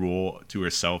applies the rule to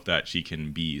herself that she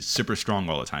can be super strong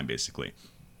all the time, basically.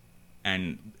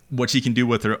 And what she can do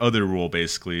with her other rule,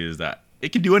 basically, is that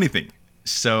it can do anything.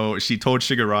 So she told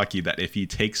Shigaraki that if he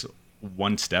takes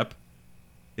 1 step,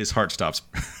 his heart stops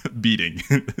beating.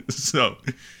 So,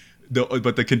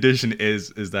 but the condition is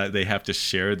that they have to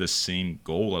share the same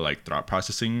goal, or like thought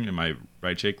processing. Am I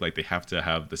right, Jake? Like they have to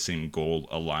have the same goal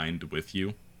aligned with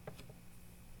you.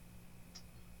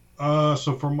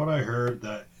 So from what I heard,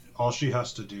 that all she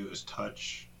has to do is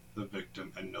touch the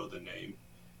victim and know the name,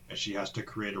 and she has to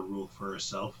create a rule for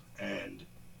herself and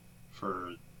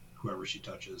for whoever she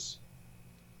touches.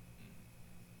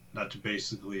 Not to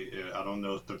basically, I don't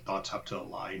know if their thoughts have to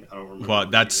align. I don't remember. Well,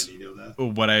 that's any of that.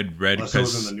 what I'd read. Unless it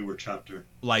was in the newer chapter.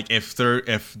 Like if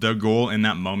their goal in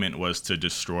that moment was to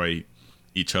destroy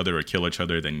each other or kill each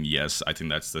other, then yes, I think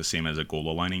that's the same as a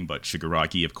goal aligning. But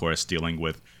Shigaraki, of course, dealing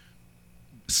with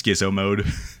schizo mode,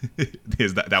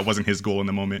 that wasn't his goal in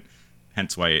the moment,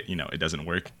 hence why it doesn't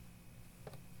work.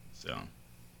 So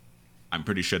I'm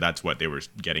pretty sure that's what they were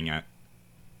getting at.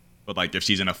 But like if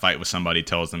she's in a fight with somebody,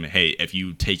 tells them, hey, if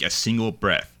you take a single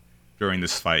breath during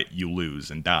this fight, you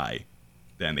lose and die,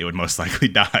 then they would most likely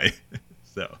die.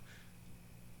 So,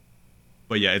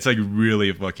 but yeah, it's like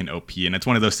really fucking OP, and it's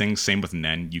one of those things. Same with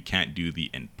Nen, you can't do the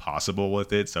impossible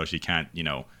with it, so she can't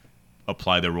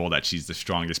apply the rule that she's the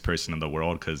strongest person in the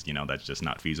world, because that's just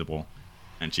not feasible.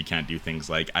 And she can't do things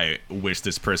like, I wish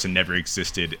this person never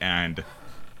existed and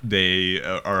they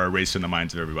are erased from the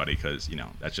minds of everybody, because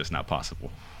that's just not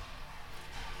possible.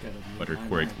 But her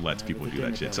quirk lets people do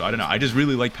that shit. So I don't know, I just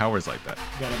really like powers like that.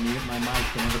 Gotta mute my mic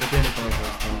whenever the dinner bell goes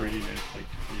I'm down. reading it. Like,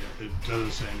 yeah, it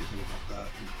doesn't say anything about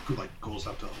that. Like goals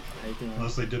have to align.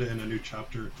 Unless they did it in a new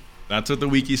chapter. That's what the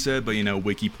wiki said, but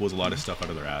wiki pulls a lot of stuff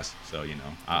out of their ass. So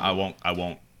I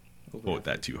won't quote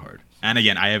that too hard. And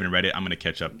again, I haven't read it. I'm gonna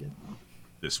catch up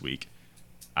this week.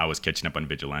 I was catching up on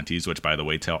Vigilantes, which, by the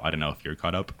way, I don't know if you're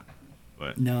caught up,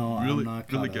 but No, really, I'm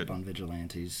not really caught good. up on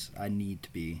Vigilantes. I need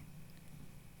to be.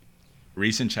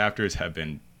 Recent chapters have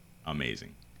been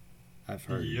amazing. I've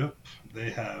heard. Yep, they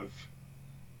have.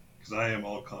 Because I am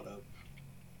all caught up.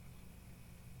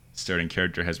 certain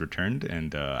character has returned,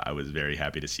 and I was very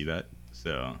happy to see that.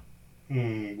 So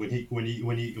When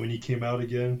he came out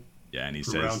again yeah, and he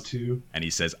for says round two. and he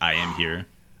says, "I am here."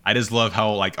 I just love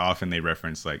how like often they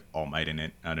reference like All Might in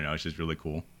it. I don't know, it's just really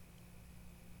cool.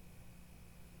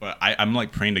 But I'm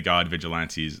like praying to God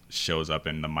Vigilantes shows up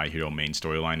in the My Hero main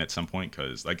storyline at some point,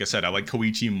 because like I said, I like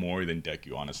Koichi more than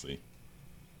Deku, honestly.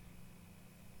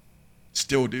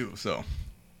 Still do, so.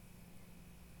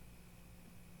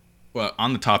 Well,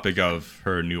 on the topic of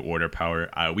her new order power,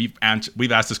 we've asked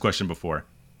this question before.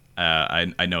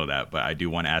 I know that, but I do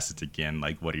want to ask it again.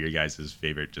 Like, what are your guys'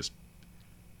 favorite just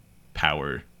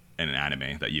power in an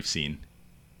anime that you've seen?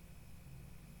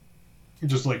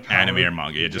 Just like power Anime or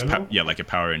manga, yeah, in just general? like a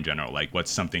power in general. Like,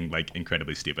 what's something like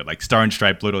incredibly stupid? Like Star and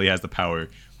Stripe literally has the power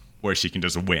where she can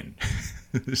just win.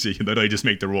 She can literally just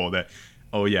make the rule that,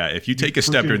 oh yeah, if you take a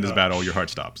step during this battle, your heart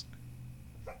stops.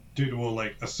 Dude, well,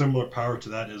 like a similar power to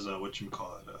that is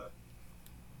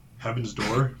Heaven's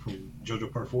Door from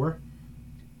JoJo Part 4.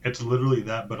 It's literally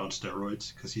that, but on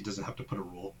steroids, because he doesn't have to put a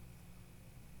rule.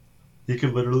 He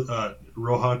can literally,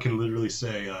 Rohan can literally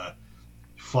say,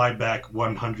 fly back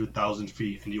 100,000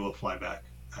 feet, and you will fly back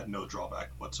at no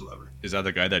drawback whatsoever. Is that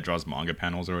the guy that draws manga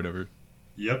panels or whatever?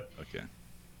 Yep. Okay.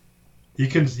 He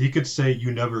could say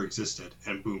you never existed,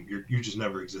 and boom, you just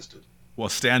never existed. Well,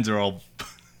 stands are all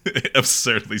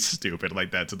absurdly stupid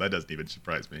like that, so that doesn't even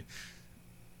surprise me.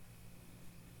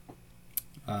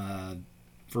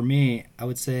 For me, I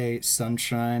would say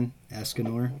Sunshine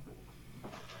Escanor.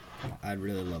 I'd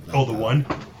really love that. Oh, the power. one?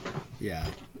 Yeah.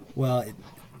 Well,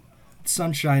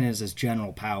 Sunshine is his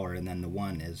general power, and then the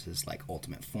one is his like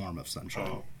ultimate form of Sunshine.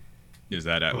 Oh, Is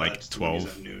that at well, like that's the one he's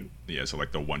 12? at noon. Yeah, so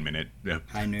like the 1 minute. Yeah.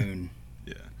 High noon.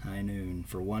 Yeah. High noon.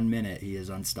 For 1 minute, he is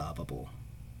unstoppable.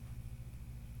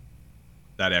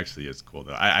 That actually is cool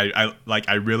though.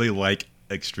 I really like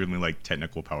extremely like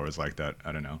technical powers like that.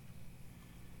 I don't know.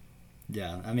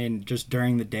 Yeah, I mean, just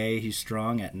during the day he's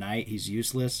strong. At night he's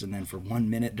useless, and then for 1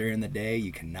 minute during the day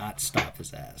you cannot stop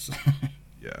his ass.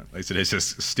 Yeah, like I said, it's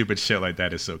just stupid shit like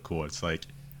that is so cool. It's like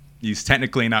he's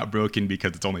technically not broken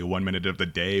because it's only 1 minute of the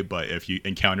day, but if you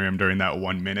encounter him during that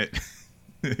 1 minute,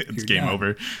 it's You're game done.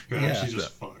 over. You're Yeah. actually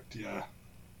just fucked, yeah.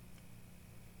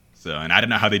 So, and I don't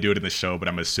know how they do it in the show, but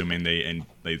I'm assuming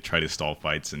they try to stall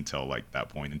fights until like that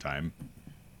point in time,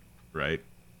 right?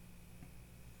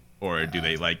 Or do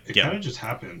they like It get? kind of just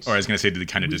happens. Or I was gonna say, do they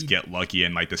kind of just get lucky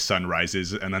and like the sun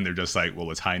rises and then they're just like,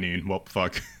 well, it's high noon. Well,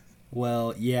 fuck.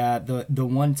 Well, yeah, the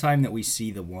one time that we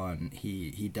see the one,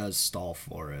 he does stall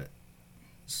for it.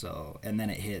 So, and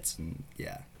then it hits, and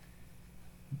yeah.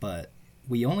 But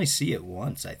we only see it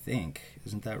once, I think.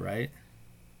 Isn't that right?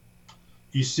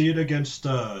 You see it against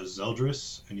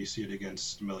Zeldris, and you see it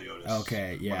against Meliodas.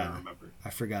 Okay, from what yeah. I remember. I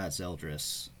forgot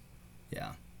Zeldris.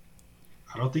 Yeah.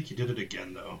 I don't think he did it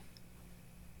again, though.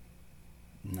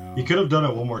 No. He could have done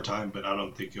it one more time, but I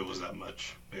don't think it was that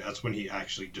much. Like, that's when he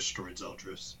actually destroyed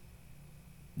Zeldris.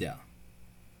 Yeah.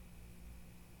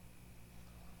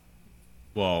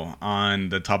 Well, on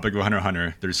the topic of Hunter x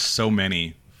Hunter, there's so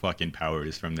many fucking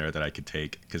powers from there that I could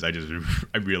take because I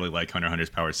really like Hunter x Hunter's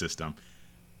power system.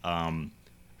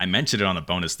 I mentioned it on the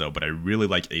bonus though, but I really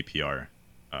like APR,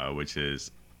 which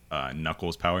is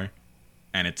Knuckles' power,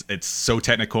 and it's so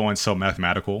technical and so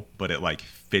mathematical, but it like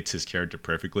fits his character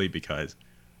perfectly because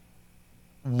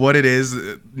what it is,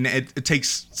 it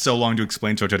takes so long to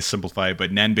explain, so I try to simplify it.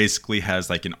 But Nen basically has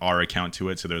like an R account to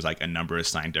it, so there's like a number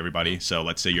assigned to everybody. So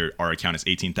let's say your R account is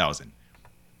 18,000.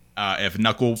 If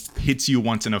Knuckle hits you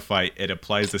once in a fight, it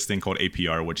applies this thing called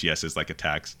APR, which yes is like a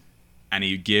tax, and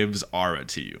he gives aura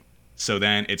to you. So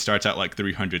then it starts at like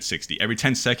 360. Every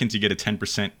 10 seconds, you get a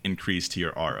 10% increase to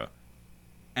your aura.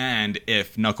 And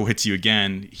if Knuckle hits you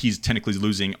again, he's technically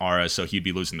losing aura, so he'd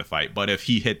be losing the fight. But if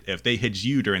they hit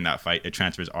you during that fight, it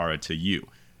transfers aura to you.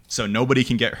 So nobody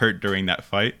can get hurt during that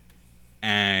fight.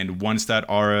 And once that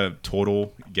aura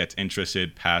total gets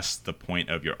interested past the point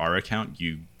of your aura count,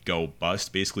 you go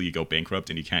bust. Basically, you go bankrupt,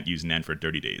 and you can't use Nen for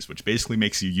 30 days, which basically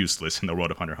makes you useless in the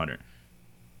world of Hunter x Hunter.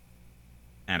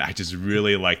 And I just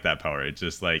really like that power. It's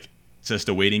just like, it's just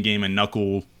a waiting game, and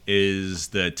Knuckle is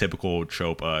the typical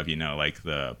trope of, you know, like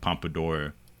the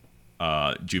pompadour,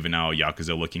 juvenile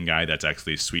Yakuza-looking guy that's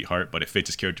actually a sweetheart, but it fits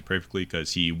his character perfectly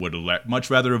because he would much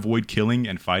rather avoid killing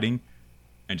and fighting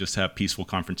and just have peaceful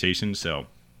confrontation. So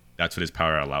that's what his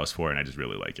power allows for, and I just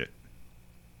really like it.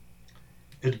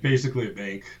 It's basically a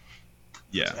bank.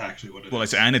 Yeah. That's actually what it Well,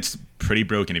 is. and it's pretty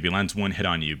broken if he lands one hit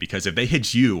on you, because if they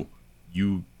hit you,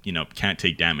 you can't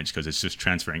take damage because it's just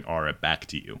transferring aura back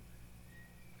to you.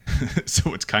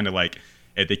 So it's kind of like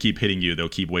if they keep hitting you, they'll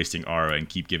keep wasting aura and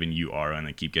keep giving you aura and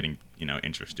then keep getting,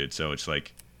 interested. So it's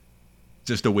like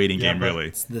Just a waiting Yeah, game, but really.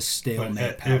 It's the But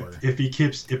stalemate power.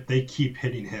 if they keep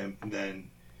hitting him, then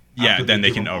Yeah, after then they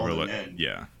give can him all overlook. an end,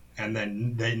 Yeah, and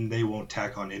then they won't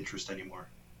tack on interest anymore.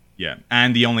 yeah.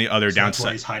 And the only other So that's why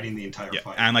downside, he's hiding the entire yeah,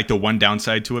 fight. and like the one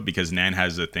downside to it, because Nan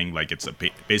has a thing like it's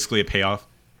basically a payoff.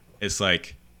 It's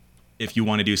like if you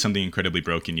want to do something incredibly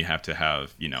broken, you have to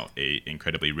have a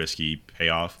incredibly risky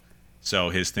payoff. So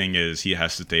his thing is he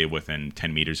has to stay within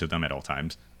 10 meters of them at all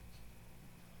times.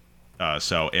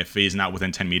 So if he's not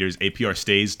within 10 meters, APR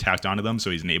stays tacked onto them, so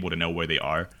he's able to know where they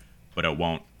are, but it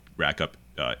won't rack up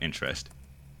interest.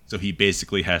 So he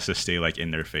basically has to stay like in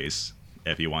their face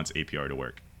if he wants APR to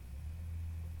work.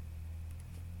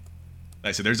 Like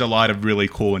I said, there's a lot of really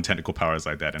cool and technical powers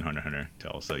like that in Hunter x Hunter,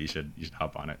 Tell. So you should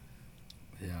hop on it.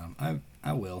 Yeah,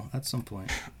 I will at some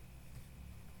point.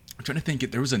 I'm trying to think.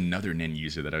 There was another Nin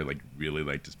user that I like really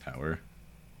liked his power.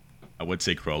 I would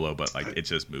say Crollo, but like it's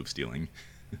just move stealing.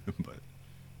 But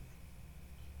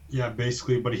Yeah,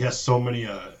 basically, but he has so many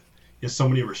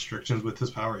restrictions with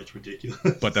his power, it's ridiculous.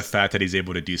 but the fact that he's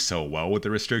able to do so well with the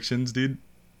restrictions, dude.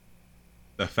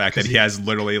 The fact that 'Cause he has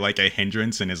literally like a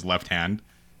hindrance in his left hand,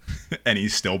 and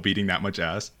he's still beating that much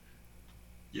ass.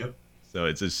 Yep. So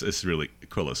it's really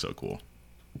Krillow's so cool.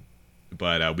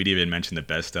 But we didn't even mention the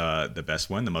best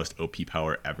one, the most OP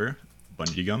power ever,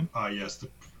 Bungee Gum. Yes,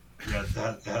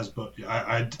 that has both.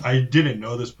 I didn't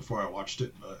know this before I watched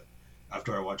it, but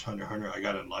after I watched Hunter x Hunter, I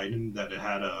got enlightened that it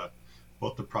had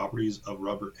both the properties of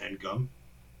rubber and gum.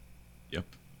 Yep.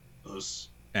 Those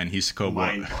And Hisako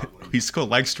mind-boggling. Hisako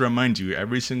likes to remind you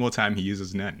every single time he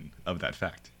uses Nen of that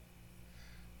fact.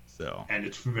 So And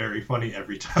it's very funny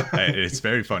every time. it's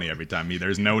very funny every time.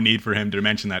 There's no need for him to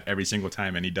mention that every single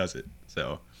time, and he does it.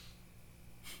 So,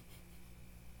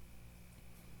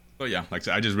 but yeah, like I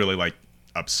said, I just really like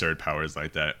absurd powers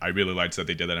like that. I really liked that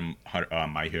they did that in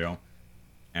My Hero.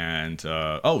 And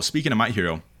speaking of My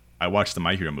Hero, I watched the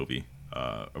My Hero movie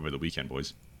over the weekend,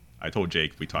 boys. I told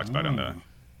Jake we talked about it on the.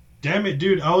 Damn it,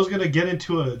 dude! I was gonna get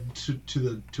into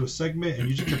a segment, and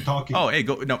you just kept talking. Oh, hey,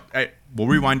 go no, hey, we'll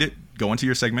rewind it. Go into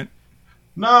your segment.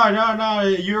 No,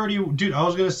 you already, dude. I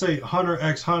was gonna say Hunter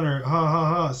x Hunter, ha ha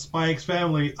ha, Spy X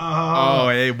Family, Oh,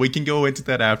 hey, we can go into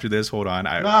that after this. Hold on.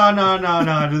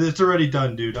 No, dude, it's already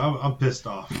done, dude. I'm pissed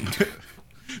off.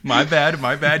 My bad.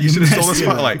 You should have stole the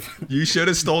spotlight. You should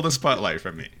have stole the spotlight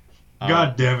from me.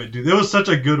 God damn it, dude! It was such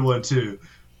a good one too.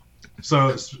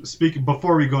 So, speaking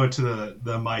before we go into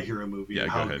the My Hero movie, Yeah,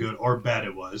 and go how ahead. good or bad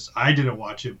it was, I didn't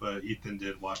watch it, but Ethan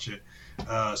did watch it.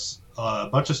 A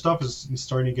bunch of stuff is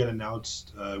starting to get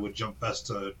announced with Jump Fest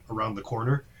around the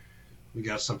corner. We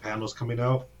got some panels coming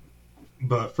out.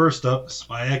 But first up,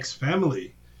 Spy X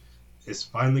Family is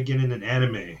finally getting an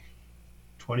anime,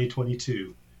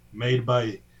 2022, made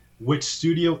by Witch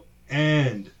Studio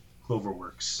and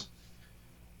Cloverworks.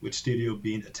 Witch Studio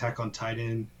being Attack on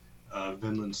Titan,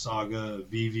 Vinland Saga,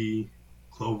 Vivi,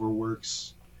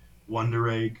 Cloverworks, Wonder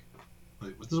Egg.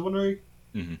 Wait, what is Wonder Egg?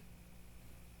 Mhm.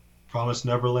 Promise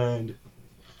Neverland,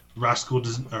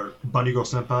 or Bunny Girl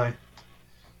Senpai.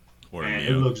 Or And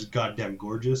it looks goddamn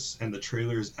gorgeous, and the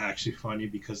trailer is actually funny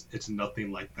because it's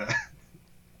nothing like that.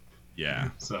 yeah.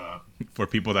 So For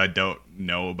people that don't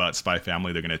know about Spy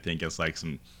Family, they're gonna think it's like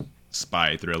some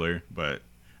spy thriller, but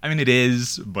I mean it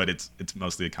is, but it's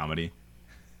mostly a comedy.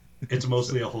 it's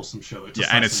mostly a wholesome show. It's a Yeah,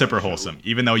 and it's slice of super life show. wholesome.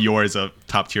 Even though Yor is a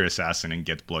top tier assassin and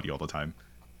gets bloody all the time.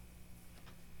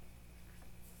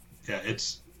 Yeah,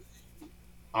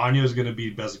 Anya is gonna be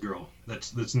best girl.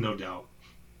 That's no doubt.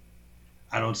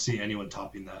 I don't see anyone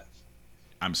topping that.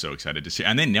 I'm so excited to see,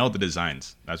 and they nailed the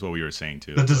designs. That's what we were saying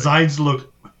too. The It's like- designs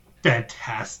look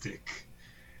fantastic.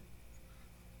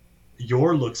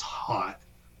 Yor looks hot.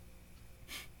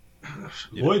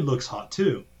 Yeah. Lloyd looks hot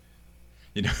too.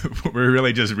 we're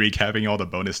really just recapping all the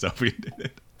bonus stuff we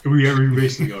did. We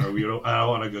basically are. I don't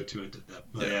want to go too into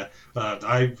depth, but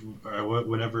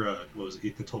whenever what was it,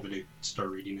 Ethan told me to start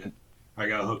reading it, I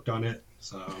got hooked on it.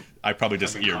 So I probably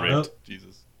just Haven't ear caught ripped. up.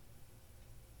 Jesus.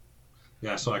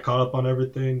 yeah, so I caught up on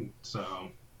everything.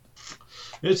 So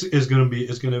it's gonna be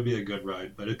a good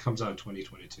ride, but it comes out in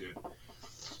 2022.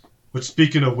 Which,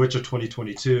 speaking of which, of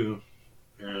 2022,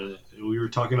 we were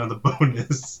talking on the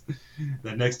bonus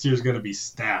that next year is gonna be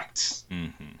stacked.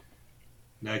 Mm-hmm.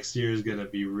 Next year is gonna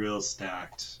be real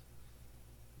stacked,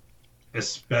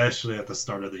 especially at the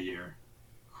start of the year.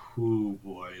 Ooh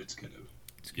boy, it's gonna.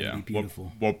 It's gonna Yeah, be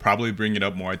beautiful. We'll probably bring it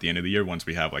up more at the end of the year once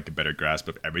we have like a better grasp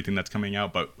of everything that's coming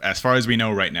out. But as far as we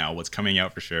know right now, what's coming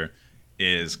out for sure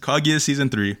is Kaguya Season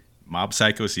 3, Mob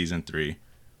Psycho Season 3.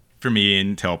 For me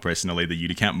and Tell personally, the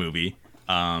Unicamp movie.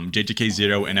 JJK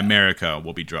Zero in America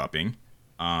will be dropping.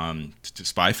 To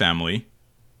Spy Family.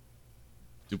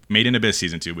 Made in Abyss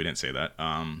season 2. We didn't say that.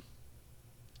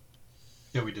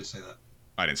 Yeah, we did say that.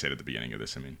 I didn't say it at the beginning of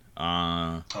this. I mean,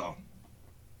 Oh.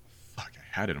 fuck,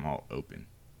 I had them all open.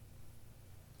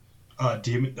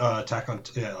 Attack on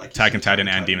Attack on Titan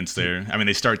and Demon Slayer. I mean,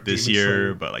 they start this Demon year,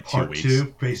 Slayer but like 2 Part weeks.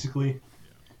 2, basically.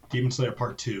 Demon Slayer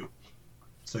Part 2.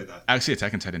 Say that. Actually,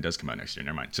 Attack on Titan does come out next year.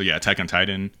 Never mind. So yeah, Attack on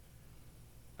Titan.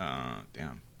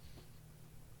 Damn.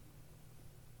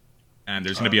 And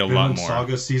there's going to be a lot Vinland more.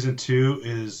 Saga Season 2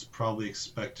 is probably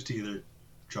expected to either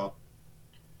drop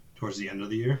towards the end of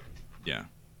the year Yeah.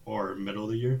 or middle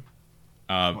of the year.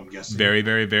 I'm guessing. Very,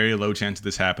 very, very low chance of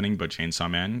this happening, but Chainsaw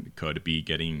Man could be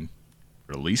getting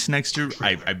released next year.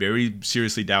 I very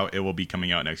seriously doubt it will be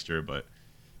coming out next year, but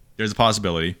there's a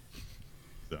possibility.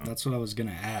 So. That's what I was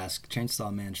gonna ask.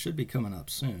 Chainsaw Man should be coming up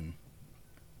soon.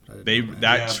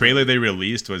 Trailer they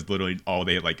released was literally all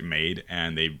they like made,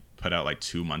 and they put out like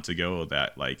 2 months ago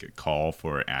that like call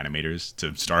for animators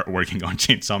to start working on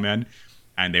Chainsaw Man,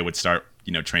 and they would start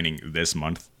training this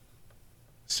month.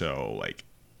 So like,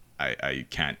 I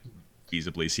can't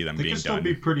feasibly see them They being could still done.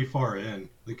 be pretty far in.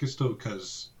 They could still,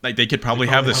 because Like they could probably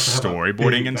have the have to have a storyboarding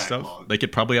big and stuff. backlog. They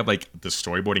could probably have like the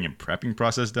storyboarding and prepping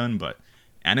process done, but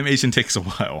animation takes a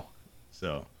while.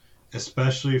 So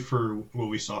especially for what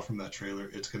we saw from that trailer,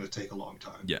 it's going to take a long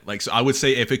time. yeah, like so I would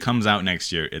say if it comes out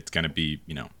next year, it's gonna be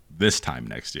this time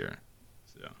next year.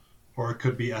 So Or it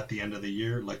could be at the end of the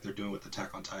year, like they're doing with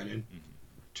Attack on Titan,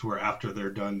 to where after they're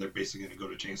done, they're basically going to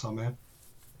go to Chainsaw Man.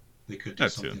 They could do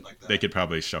that something too. like that. They could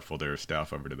probably shuffle their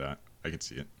staff over to that. I could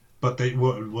see it. But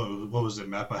what was it?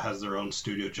 Mappa has their own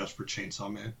studio just for Chainsaw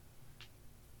Man.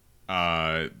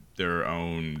 Their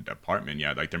own department,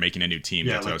 yeah. Like they're making a new team.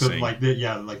 Yeah, That's what I like was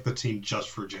saying. like the team just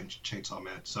for Chainsaw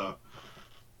Man. So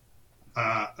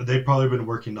they've probably been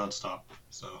working nonstop.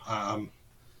 So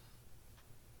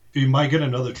you might get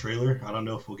another trailer. I don't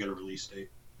know if we'll get a release date.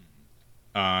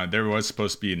 There was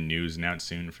supposed to be news announced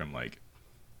soon from like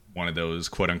one of those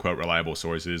quote unquote reliable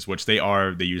sources, which they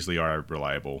usually are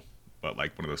reliable, but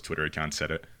like one of those Twitter accounts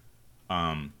said it.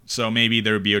 So maybe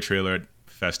there would be a trailer at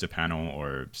Festa panel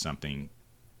or something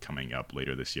coming up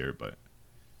later this year, but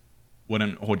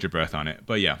wouldn't hold your breath on it.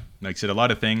 But yeah, like I said, a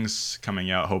lot of things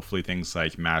coming out. Hopefully things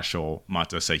like Mashle,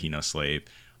 Mata Seihino Slave,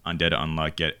 Undead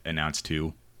Unluck get announced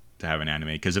too to have an anime.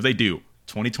 Because if they do,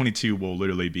 2022 will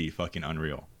literally be fucking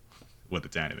unreal with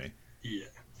its anime. Yeah,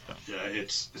 yeah,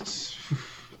 it's.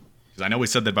 Because I know we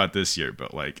said that about this year,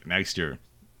 but like next year,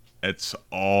 it's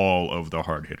all of the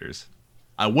hard hitters.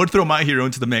 I would throw My Hero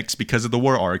into the mix because of the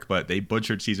war arc, but they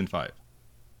butchered season 5.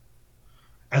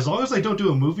 As long as they don't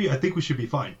do a movie, I think we should be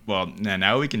fine. Well,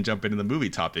 now we can jump into the movie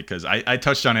topic because I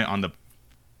touched on it on the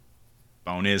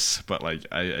bonus, but like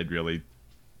I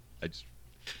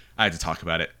had to talk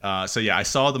about it. So yeah, I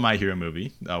saw the My Hero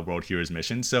movie, World Heroes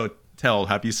Mission. So Tell,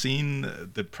 have you seen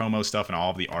the promo stuff and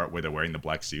all of the art where they're wearing the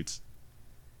black suits?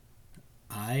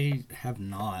 I have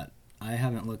not. I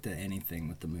haven't looked at anything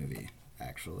with the movie,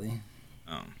 actually.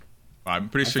 Well, I'm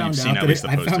pretty sure you've seen at least the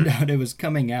poster. I found out it was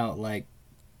coming out like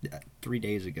 3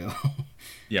 days ago.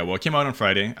 Yeah, well, it came out on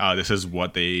Friday. This is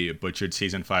what they butchered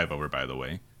season 5 over, by the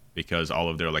way, because all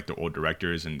of their old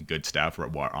directors and good staff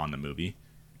were on the movie.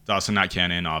 It's also not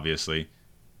canon, obviously.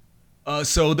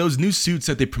 So those new suits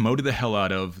that they promoted the hell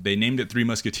out of, they named it Three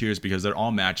Musketeers because they're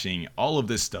all matching. All of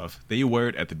this stuff, they wear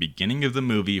it at the beginning of the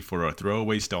movie for a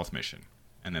throwaway stealth mission,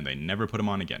 and then they never put them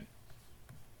on again.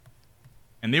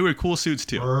 And they were cool suits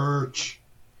too. Merch.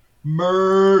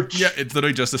 Yeah, it's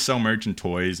literally just to sell merch and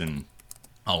toys and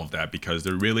all of that because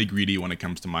they're really greedy when it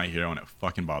comes to My Hero, and it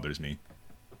fucking bothers me.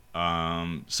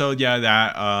 So yeah,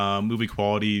 that movie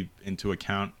quality into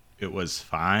account, it was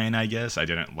fine, I guess. I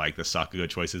didn't like the Sakuga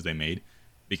choices they made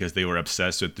because they were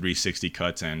obsessed with 360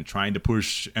 cuts and trying to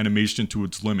push animation to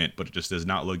its limit, but it just does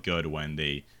not look good when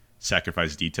they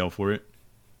sacrifice detail for it.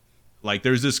 Like,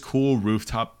 there's this cool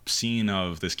rooftop scene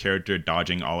of this character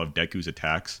dodging all of Deku's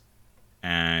attacks,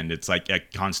 and it's like a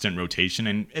constant rotation,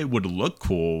 and it would look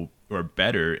cool or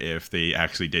better if they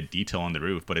actually did detail on the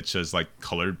roof, but it's just like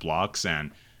colored blocks,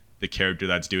 and the character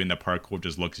that's doing the parkour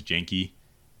just looks janky,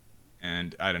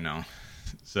 and I don't know.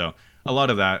 So a lot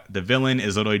of that. The villain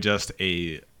is literally just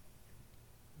a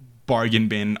bargain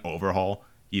bin overhaul.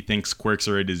 He thinks quirks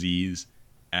are a disease,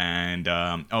 and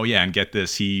and get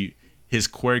this, his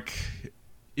quirk,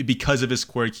 because of his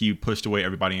quirk, he pushed away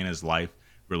everybody in his life,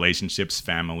 relationships,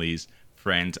 families,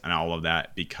 friends, and all of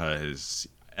that, because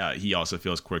he also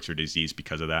feels quirks are disease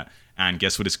because of that. And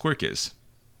guess what his quirk is?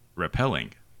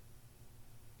 Repelling.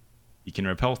 He can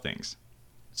repel things.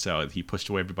 So he pushed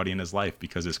away everybody in his life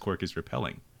because his quirk is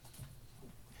repelling.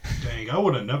 Dang, I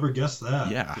would have never guessed that.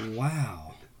 Yeah.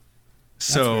 Wow.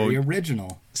 That's So very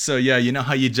original. So yeah, you know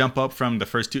how you jump up from the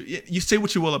first two. You say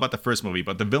what you will about the first movie,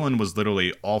 but the villain was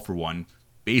literally All for One.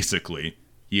 Basically,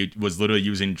 he was literally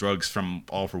using drugs from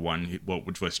All for One,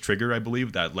 which was Trigger, I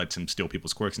believe, that lets him steal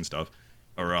people's quirks and stuff,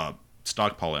 or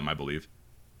stockpile them, I believe.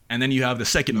 And then you have the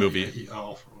second movie. Yeah,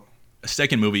 All for One. The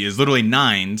second movie is literally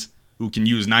Nines, who can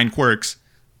use 9 quirks,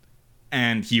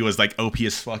 and he was like OP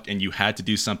as fuck, and you had to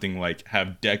do something like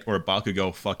have Deck or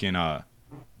Bakugo fucking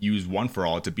use One for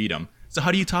All to beat him. So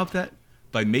how do you top that?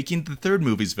 By making the third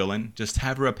movie's villain just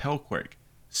have a repel quirk.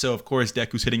 So of course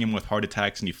Deku's hitting him with heart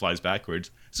attacks and he flies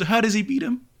backwards. So how does he beat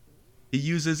him? He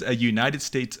uses a United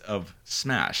States of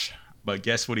Smash. But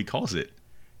guess what he calls it?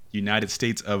 United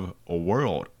States of a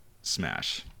World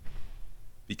Smash.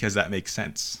 Because that makes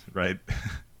sense, right?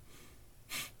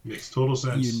 Makes total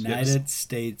sense. United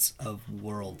States of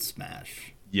World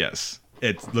Smash. Yes.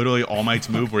 It's literally All Might's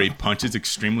move where he punches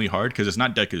extremely hard because it's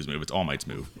not Deku's move, it's All Might's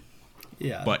move.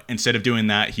 Yeah. But instead of doing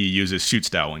that, he uses shoot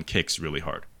style and kicks really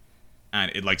hard.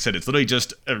 And it, like I said, it's literally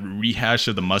just a rehash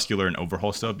of the muscular and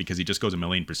overhaul stuff because he just goes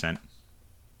 1,000,000%.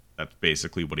 That's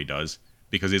basically what he does.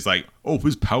 Because he's like, oh,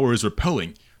 his power is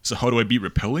repelling. So how do I beat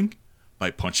repelling?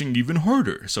 By punching even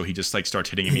harder. So he just like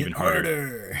starts hitting him even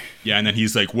harder. Yeah, and then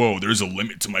he's like, whoa, there's a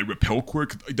limit to my repel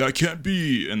quirk. That can't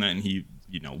be. And then he,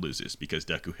 loses because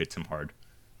Deku hits him hard.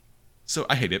 So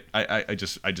I hate it. I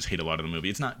just hate a lot of the movie.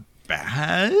 It's not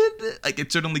bad. Like,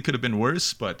 it certainly could have been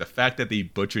worse, but the fact that they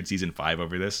butchered season 5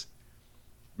 over this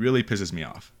really pisses me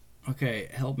off. Okay,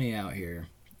 help me out here.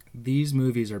 These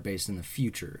movies are based in the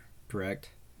future,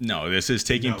 correct? No, this is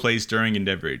taking place during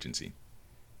Endeavor Agency.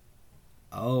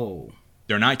 Oh.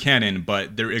 They're not canon,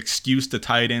 but their excuse to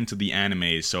tie it into the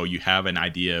anime so you have an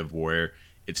idea of where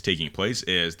it's taking place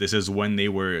is this is when they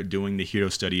were doing the hero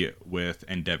study with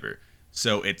Endeavor.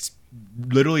 So it's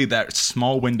literally that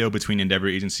small window between Endeavor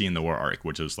Agency and the War Arc,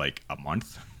 which was like a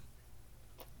month.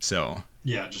 So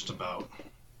yeah, just about.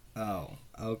 Oh,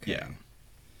 okay. Yeah.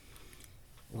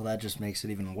 Well, that just makes it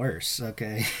even worse.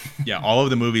 Okay. Yeah, all of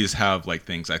the movies have like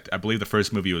things. I believe the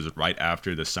first movie was right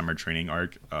after the summer training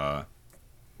arc, or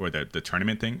the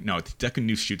tournament thing. No, Deku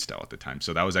knew shoot style at the time,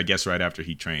 so that was I guess right after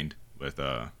he trained with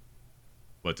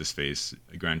what's his face,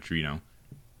 Gran Torino.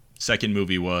 Second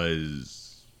movie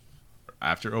was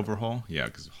after Overhaul, yeah,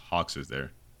 because Hawks was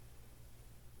there.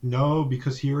 No,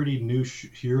 because he already knew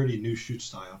shoot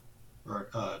style, or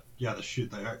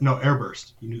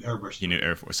Airburst. He knew Airburst. He knew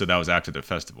Air Force, so that was after the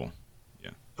festival. Yeah,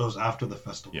 it was after the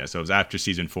festival. Yeah, so it was after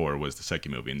season 4 was the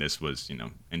second movie, and this was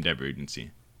Endeavor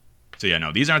Agency. So yeah,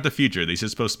 no, these aren't the future. These are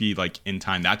supposed to be like in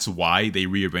time. That's why they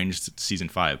rearranged season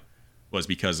 5, was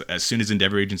because as soon as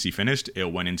Endeavor Agency finished,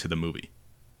 it went into the movie.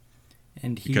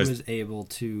 And he was able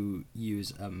to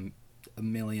use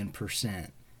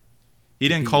 1,000,000%. He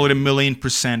didn't call it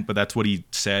 1,000,000%, but that's what he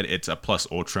said. It's a plus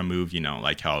ultra move,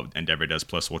 like how Endeavor does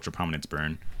plus ultra prominence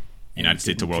burn. United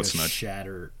States to World Smash.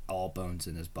 Shatter all bones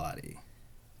in his body.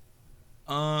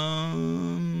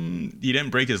 He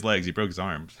didn't break his legs. He broke his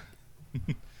arms.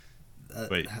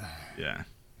 Wait, yeah.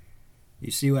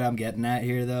 You see what I'm getting at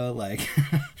here, though? Like,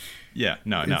 yeah,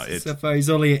 no, it's so far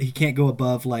he can't go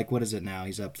above like what is it now?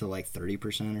 He's up to like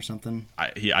 30% or something. I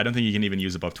don't think he can even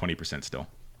use above 20% still.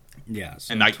 Yeah,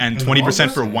 so and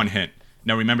 20% for one hit.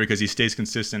 Now remember, because he stays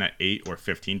consistent at 8 or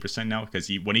 15% now, because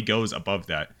when he goes above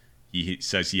that, he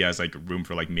says he has like room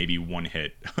for like maybe one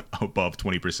hit above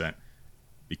 20%,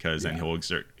 because then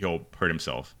he'll hurt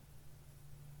himself.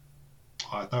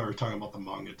 Oh, I thought we were talking about the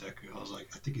manga Deku. I was like,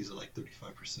 I think he's at like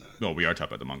 35%. No, we are talking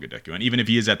about the manga Deku, and even if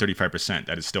he is at 35%,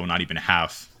 that is still not even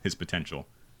half his potential.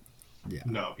 Yeah.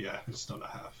 No, yeah, it's still not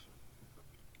half.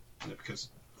 Yeah, because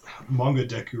manga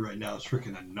Deku right now is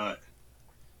freaking a nut.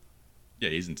 Yeah,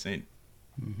 he's insane.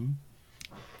 Mm-hmm.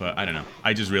 But I don't know.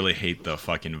 I just really hate the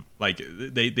fucking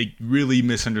they really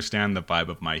misunderstand the vibe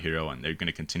of My Hero, and they're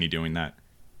gonna continue doing that.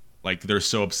 Like, they're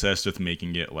so obsessed with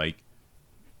making it like,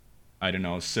 I don't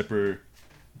know, super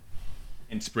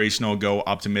inspirational, go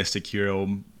optimistic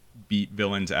hero, beat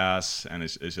villain's ass, and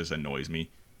it just annoys me.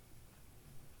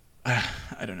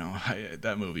 I don't know.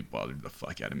 That movie bothered the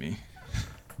fuck out of me.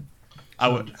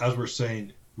 As we're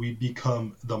saying, we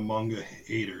become the manga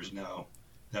haters now.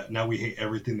 Now we hate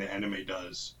everything the anime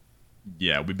does.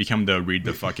 Yeah, we become the read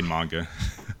the fucking manga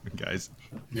guys.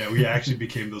 Yeah, we actually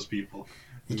became those people.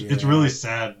 It's really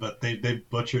sad, but they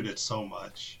butchered it so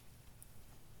much.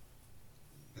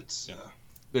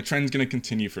 The trend's gonna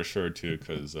continue for sure too,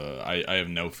 because I have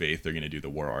no faith they're gonna do the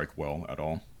war arc well at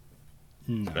all.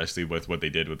 No. Especially with what they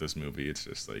did with this movie. It's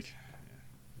just like,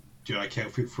 dude, I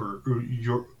can't wait for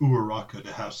your Uraraka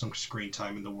to have some screen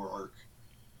time in the war arc.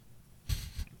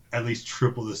 At least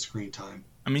triple the screen time.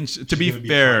 I mean, to She's be gonna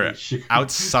fair, finding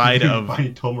outside of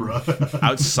finding Tomura.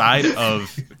 outside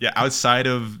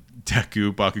of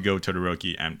Deku, Bakugo,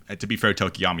 Todoroki, and to be fair,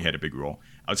 Tokiyami had a big role.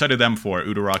 Outside of them four,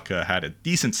 Uraraka had a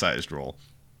decent sized role.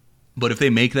 But if they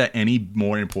make that any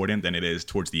more important than it is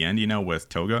towards the end, with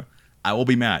Toga, I will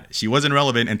be mad. She wasn't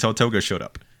relevant until Toga showed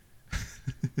up.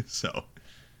 So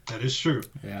That is true.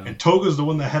 Yeah. And Toga's the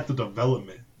one that had the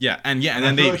development. and I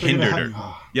then feel they like they're gonna hindered her.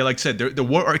 have- Yeah, like I said, the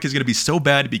war arc is going to be so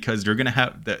bad because they're going to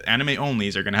have the anime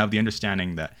onlys are going to have the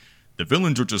understanding that the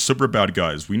villains are just super bad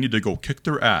guys. We need to go kick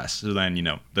their ass. So then,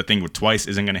 the thing with Twice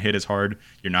isn't going to hit as hard.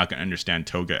 You're not going to understand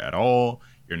Toga at all.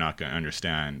 You're not going to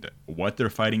understand what they're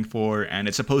fighting for. And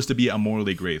it's supposed to be a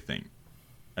morally gray thing.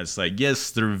 It's like,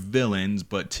 yes, they're villains,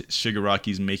 but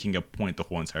Shigaraki's making a point the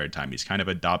whole entire time. He's kind of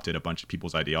adopted a bunch of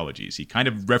people's ideologies. He kind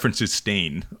of references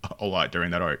Stain a lot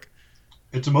during that arc.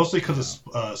 It's mostly because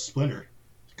of Splinter.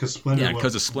 Because Splinter. Yeah,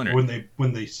 'cause of Splinter. When they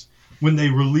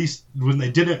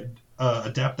didn't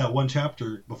adapt that one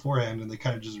chapter beforehand, and they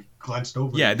kind of just glanced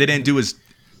over. Yeah, it. they didn't do his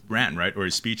rant, right? Or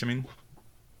his speech, I mean.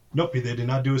 Nope, they did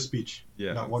not do a speech.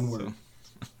 Yeah, Not one so- word.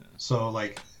 So,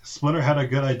 like, Splinter had a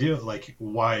good idea, like,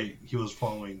 why he was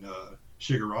following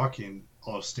Shigaraki and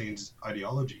all of Stain's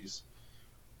ideologies.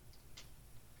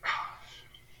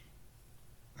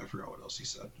 I forgot what else he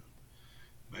said.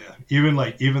 But yeah, even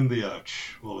the,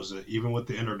 what was it? Even with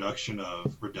the introduction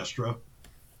of Redestro,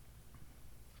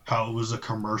 how it was a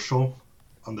commercial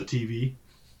on the TV.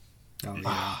 Oh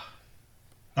yeah,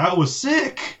 That was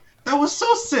sick! That was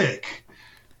so sick!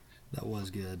 that was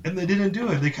good. And they didn't do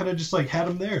it. They kind of just, like, had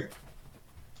him there.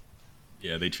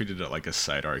 Yeah, they treated it like a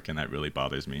side arc, and that really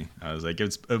bothers me. I was like,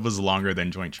 it was longer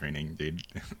than Joint Training, dude,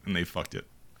 and they fucked it.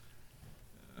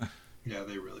 Yeah,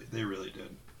 they really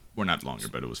did. Well, not longer,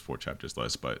 but it was 4 chapters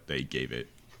less, but they gave it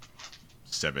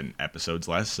 7 episodes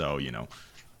less, so, Yeah,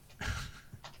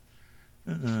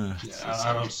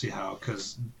 I don't see how,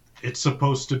 because it's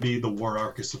supposed to be, the war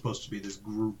arc is supposed to be this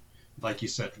group, like you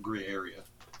said, gray area.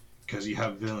 Because you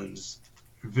have villains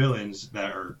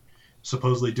that are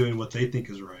supposedly doing what they think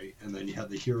is right, and then you have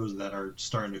the heroes that are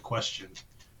starting to question,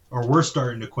 or we're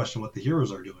starting to question what the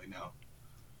heroes are doing now.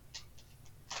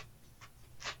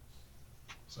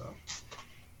 So,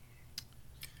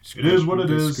 it is what it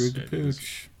is. Screwed the It is.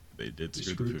 pooch. They did they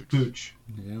screw screwed the the pooch.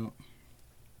 pooch. Yeah.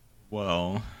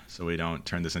 Well, so we don't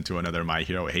turn this into another My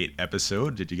Hero Hate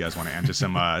episode, did you guys want to answer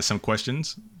some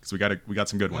questions? Because we got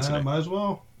some good ones today. Might as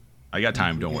well. I got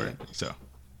time, don't Yeah. worry. So,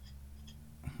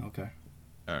 Okay.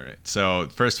 all right. So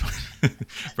first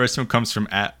one comes from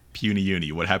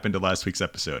 @PunyUni. What happened to last week's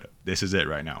episode? This is it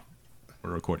right now.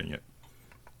 We're recording it.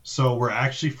 So we're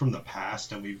actually from the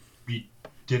past, and we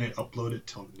didn't upload it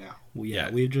till now. Well, Yeah.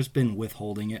 we've just been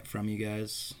withholding it from you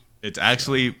guys. It's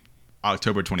actually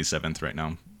October 27th right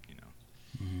now.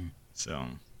 So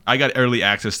I got early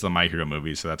access to the My Hero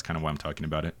movie, so that's kind of why I'm talking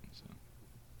about it. So,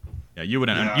 yeah, you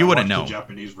wouldn't Yeah, you I wouldn't watched know. the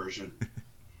Japanese version.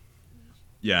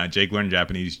 Yeah, Jake learned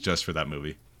Japanese just for that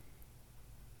movie.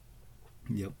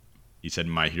 Yep. He said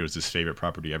My Hero is his favorite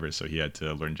property ever, so he had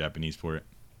to learn Japanese for it.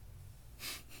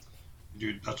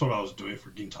 Dude, that's what I was doing for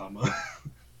Gintama.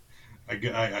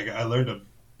 I learned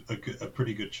a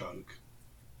pretty good chunk.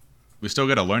 We still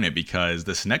got to learn it because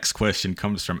this next question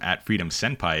comes from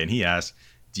 @FreedomSenpai, and he asks,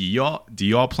 "Do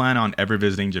y'all plan on ever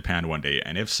visiting Japan one day?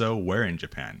 And if so, where in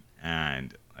Japan?"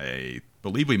 And I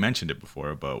believe we mentioned it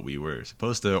before, but we were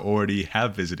supposed to already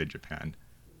have visited Japan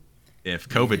if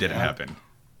COVID didn't Yeah. happen.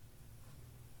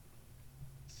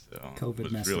 So it COVID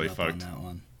was messed really up fucked. on that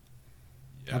one.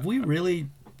 Yeah. Have we really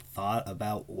thought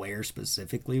about where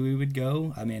specifically we would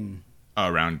go? I mean,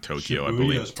 Around Tokyo, I Shibuya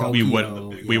believe. is probably We Tokyo,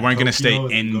 would. yeah. We weren't gonna stay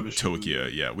Tokyo and in go to Tokyo.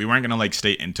 Shibuya. Yeah, we weren't gonna like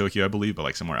stay in Tokyo, I believe, but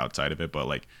like somewhere outside of it. But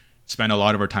like spend a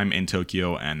lot of our time in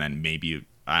Tokyo, and then maybe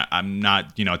I'm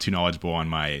not too knowledgeable on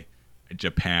my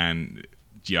Japan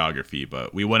geography,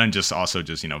 but we wouldn't just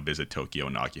visit Tokyo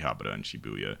and Akihabara and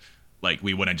Shibuya. Like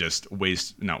we wouldn't just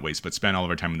not waste, but spend all of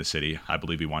our time in the city. I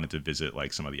believe we wanted to visit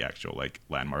like some of the actual like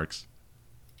landmarks.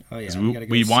 oh yeah, 'Cause gotta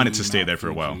go we wanted see to stay Mount there for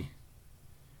a while. Fuji.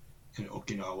 In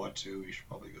Okinawa too, we should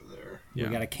probably go there. Yeah.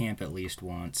 We got to camp at least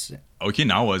once.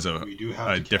 Okinawa is We do have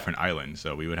a to different island,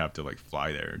 so we would have to like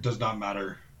fly there. Does not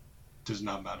matter. Does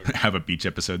not matter. Have a beach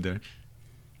episode there.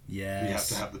 Yes. We have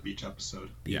to have the beach episode.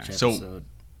 beach Yeah, so- episode.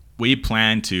 We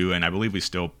plan to, and I believe we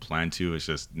still plan to. It's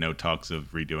just no talks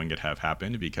of redoing it have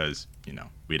happened because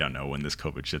we don't know when this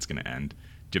COVID shit's gonna end.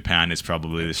 Japan is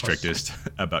probably the Plus- strictest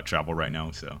about travel right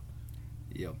now. So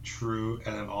Yep. True,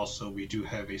 and then also we do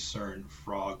have a certain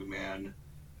frog man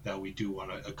that we do want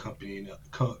to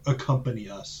accompany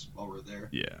us while we're there.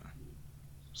 yeah,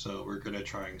 So we're gonna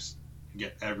try and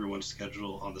get everyone's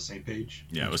schedule on the same page.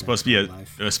 Yeah, it was Hashtag supposed to be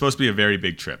life. it was supposed to be a very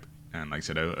big trip, and like I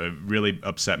said, it really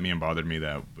upset me and bothered me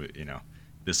that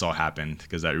this all happened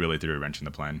because that really threw a wrench in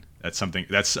the plan.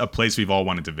 That's a place we've all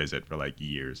wanted to visit for like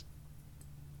years.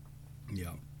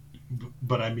 Yeah.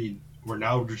 But I mean, we're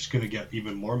now just gonna get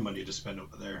even more money to spend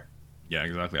over there. Yeah,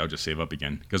 exactly. I'll just save up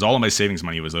again because all of my savings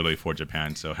money was literally for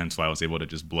Japan, so hence why I was able to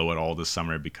just blow it all this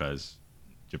summer because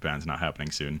Japan's not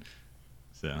happening soon.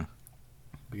 So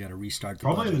We got to restart the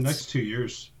Probably in the budgets. next 2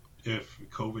 years, if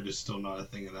COVID is still not a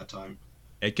thing at that time.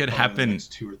 it could Probably in the happen.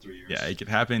 next 2 or 3 years. Yeah, it could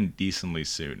happen decently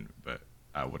soon, but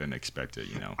I wouldn't expect it.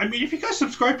 I mean, if you guys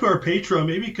subscribe to our Patreon,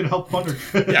 maybe it could help fund our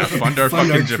Yeah, fund our Fund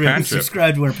fucking our Japan trip.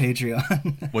 Subscribe to our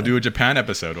Patreon. We'll do a Japan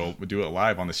episode. We'll do it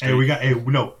live on the street. We got a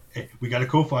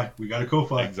Ko-Fi. We got a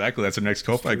Ko-Fi. Exactly. That's our next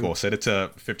Ko-Fi true. goal. Set it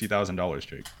to $50,000,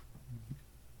 Jake.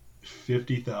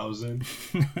 50,000.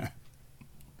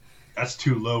 That's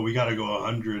too low. We got to go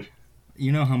 100.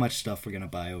 You know how much stuff we're going to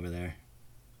buy over there.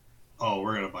 Oh,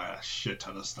 we're gonna buy a shit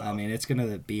ton of stuff. I mean, it's going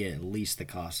to be at least the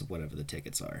cost of whatever the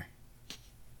tickets are.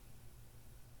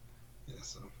 yeah,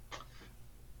 so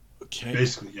Okay.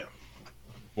 basically, yeah.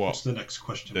 Well, What's the next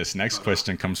question? this next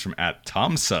question comes from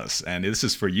 @TomSus, and this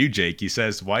is for you, Jake. He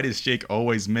says, "Why does Jake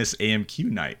always miss AMQ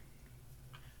night?"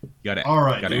 You gotta, All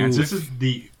right, gotta dude, answer. this is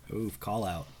Oof, call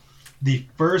out. the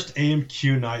first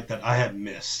AMQ night that I had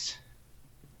missed.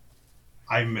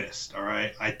 I missed. All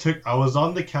right, I was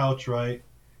on the couch, right,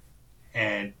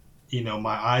 and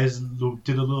my eyes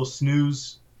did a little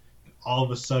snooze. And all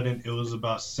of a sudden, it was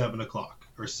about 7 o'clock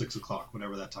or 6 o'clock,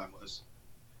 whatever that time was.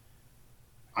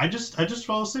 I just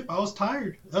fell asleep. I was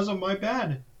tired. That was my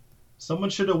bad. Someone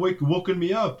should have woken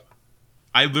me up.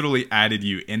 I literally added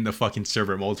you in the fucking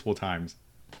server multiple times.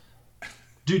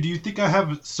 Dude, do you think I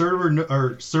have server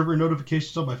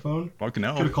notifications on my phone? Fucking Could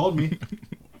have hell. called me.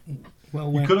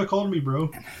 Well, You could have called me,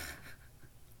 bro.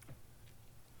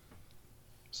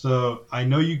 So I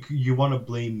know you want to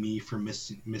blame me for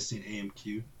missing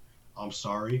AMQ. I'm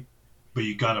sorry, but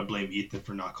you gotta blame Ethan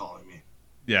for not calling me.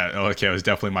 Yeah, okay, it was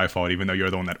definitely my fault, even though you're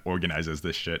the one that organizes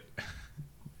this shit.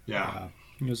 Yeah.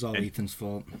 it was all And- Ethan's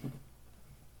fault.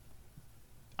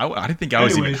 I didn't think I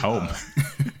was even Anyways, home.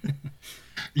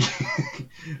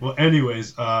 Well,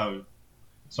 anyways,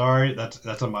 sorry,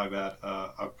 that's on my bad.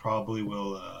 I probably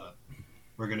will.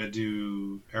 We're gonna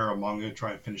do Arrow Manga,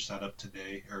 try and finish that up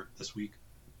today or this week,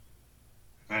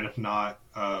 and if not,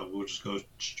 we'll just go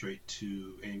straight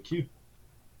to AMQ.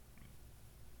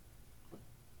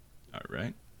 All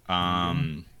right.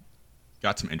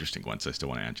 Got some interesting ones. I still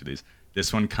want to answer these.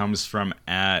 This one comes from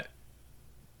AQUUE_2,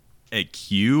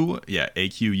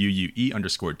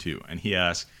 and he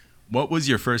asks, "What was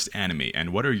your first anime,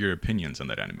 and what are your opinions on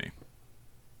that anime?"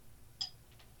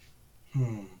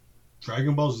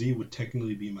 Dragon Ball Z would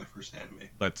technically be my first anime.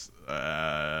 Let's.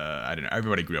 I don't know.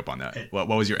 Everybody grew up on that. What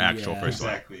was your actual Yeah. first one?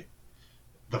 Exactly.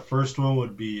 The first one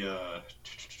would be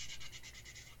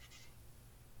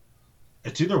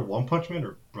it's either One Punch Man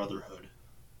or Brotherhood.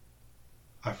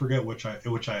 I forget which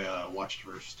I watched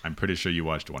first. I'm pretty sure you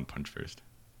watched One Punch first.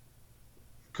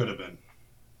 Could have been.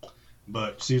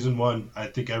 But season one, I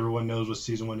think everyone knows what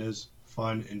season one is.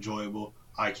 Fun, enjoyable,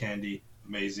 eye candy,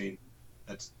 amazing.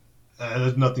 There's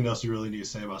nothing else you really need to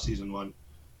say about season one.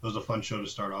 It was a fun show to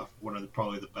start off. One of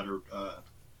probably the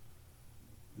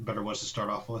better ones to start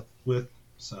off with.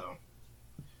 So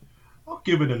I'll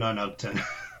give it a 9 out of 10.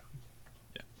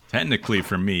 Technically,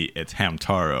 for me, it's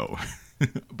Hamtaro,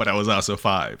 but I was also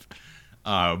 5.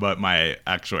 But my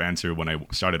actual answer when I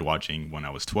started watching when I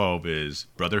was 12 is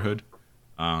Brotherhood.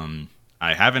 I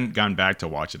haven't gone back to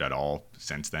watch it at all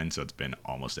since then, so it's been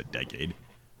almost a decade.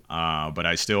 But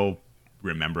I still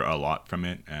remember a lot from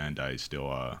it, and I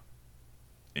still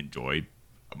enjoy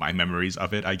my memories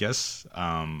of it, I guess.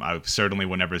 I certainly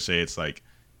would never say it's like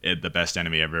the best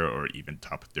anime ever or even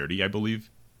top 30, I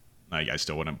believe. Like, I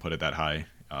still wouldn't put it that high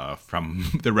from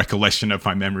the recollection of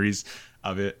my memories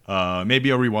of it.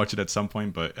 Maybe I'll rewatch it at some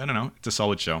point, but I don't know. It's a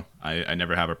solid show. I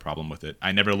never have a problem with it.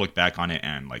 I never look back on it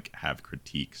and like have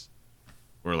critiques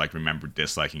or like remember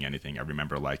disliking anything. I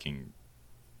remember liking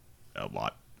a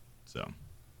lot. So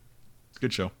it's a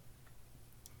good show.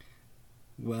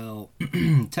 Well,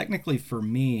 technically for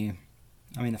me,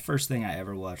 I mean, the first thing I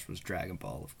ever watched was Dragon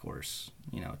Ball, of course,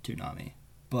 Toonami.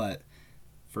 But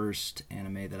first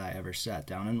anime that I ever sat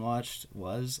down and watched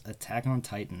was Attack on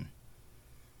Titan,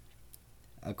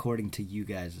 according to you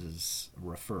guys'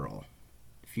 referral,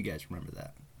 if you guys remember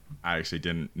that. I actually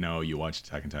didn't know you watched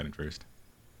Attack on Titan first.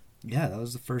 Yeah, that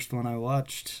was the first one I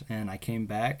watched, and I came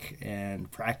back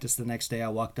and practiced the next day. I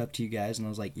walked up to you guys and I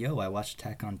was like, yo, I watched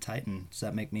Attack on Titan. Does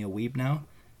that make me a weeb now?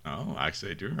 Oh,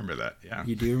 actually, I do remember that. Yeah.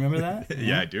 You do remember that?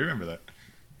 Yeah, I do remember that.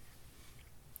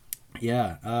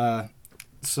 Yeah.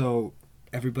 So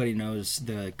everybody knows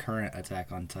the current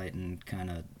Attack on Titan kind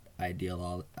of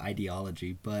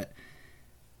ideology, but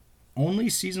only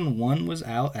season 1 was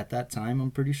out at that time,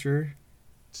 I'm pretty sure.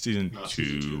 Season No,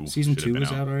 2. Season should have 2 been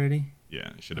was out already? Yeah,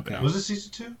 it should have been Okay. out. Was it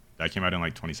season 2? That came out in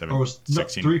like 2017. Or was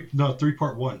three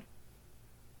part 1?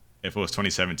 If it was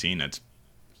 2017, it's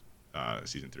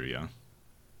season 3, yeah.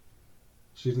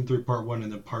 Season 3 part 1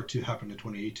 and then part 2 happened in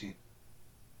 2018.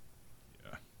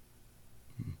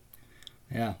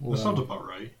 Yeah. That sounds Well, about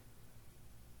right.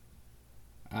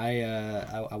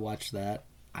 I watched that.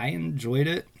 I enjoyed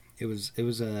it. It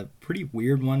was a pretty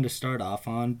weird one to start off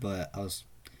on, but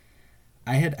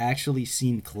I had actually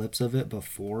seen clips of it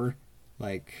before.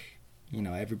 Like, you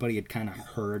know, everybody had kind of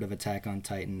heard of Attack on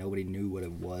Titan. Nobody knew what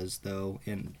it was, though,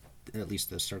 in at least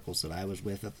the circles that I was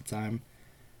with at the time.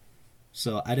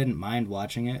 So I didn't mind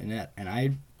watching it, and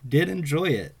I did enjoy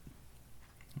it.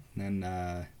 And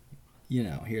then, you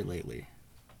know, here lately,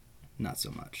 not so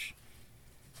much.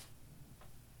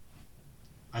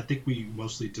 I think we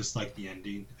mostly disliked the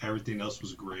ending. Everything else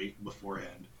was great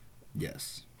beforehand.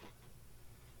 Yes.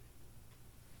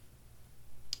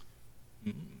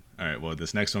 All right, well,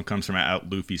 this next one comes from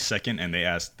Luffy second, and they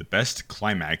asked the best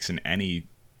climax in any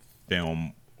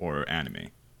film or anime.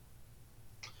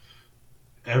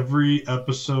 Every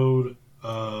episode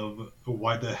of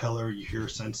Why the Hell Are You Here,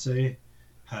 Sensei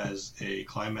has a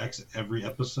climax every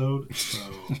episode. So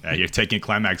Yeah, you're taking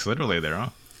climax literally there, huh?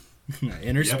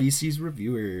 Interspecies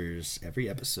reviewers every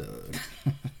episode.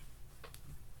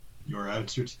 your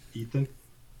answer, Ethan?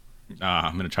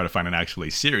 I'm going to try to find an actually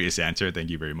serious answer. Thank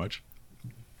you very much.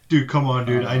 Dude, come on,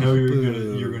 dude. I know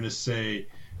boo. you're gonna say.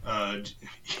 I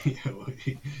forgot what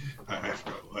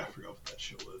that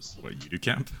show was. What, you do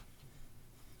camp?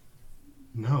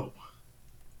 No.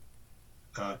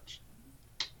 Why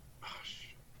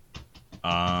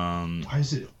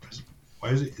is it?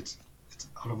 It's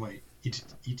out of my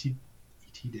Itideki.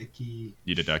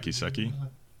 Yudadaki Seki?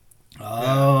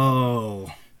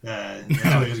 Oh. That's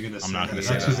what he was gonna say. I'm not gonna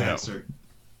That's say his that, no. answer.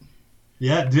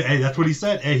 Yeah, dude, hey, that's what he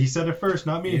said. Hey, he said it first,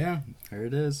 not me. Yeah, there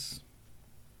it is.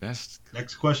 Best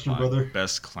Next question, climb. brother.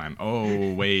 Best climb.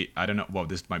 Oh, wait. I don't know. Well,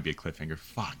 this might be a cliffhanger.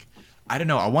 Fuck. I don't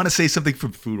know. I want to say something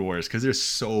from Food Wars because there's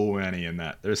so many in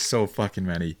that. There's so fucking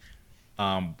many.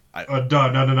 No.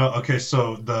 Okay,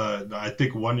 so I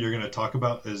think one you're gonna talk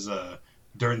about is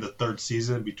during the 3rd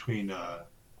season between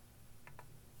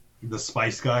the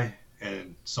Spice Guy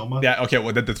and Soma. Yeah, okay.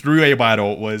 Well, the three-way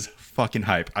battle was fucking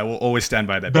hype. I will always stand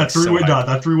by that. That That's so three-way hype.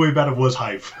 that three-way battle was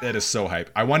hype. That is so hype.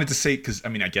 I wanted to say, because, I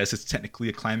mean, I guess it's technically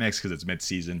a climax because it's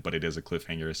mid-season, but it is a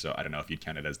cliffhanger, so I don't know if you'd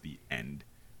count it as the end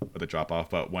of the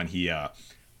drop-off. But when he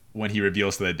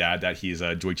reveals to the dad that he's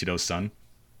Joichido's son,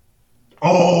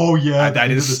 Oh yeah,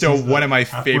 that is still one of my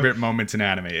halfway- favorite moments in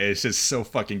anime. It's just so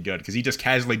fucking good because he just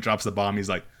casually drops the bomb. He's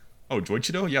like, "Oh,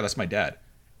 Joichido? Yeah, that's my dad,"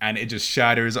 and it just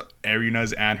shatters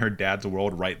Arena's and her dad's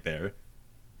world right there.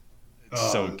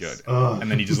 It's so good. And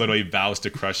then he just literally vows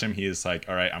to crush him. He is like,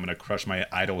 "All right, I'm gonna crush my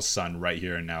idol's son right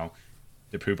here and now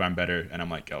to prove I'm better." And I'm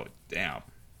like, "Oh, damn."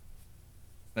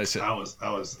 That's it. That was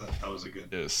a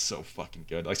good. It was so fucking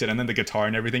good. Like I said, and then the guitar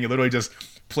and everything. It literally just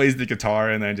plays the guitar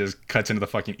and then just cuts into the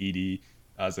fucking ED.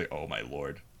 I was like, oh my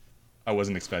lord. I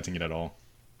wasn't expecting it at all.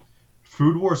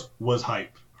 Food Wars was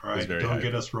hype. All right, very don't hype.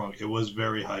 get us wrong. It was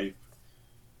very hype.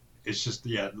 It's just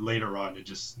later on it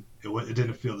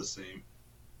didn't feel the same.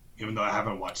 Even though I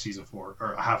haven't watched season 4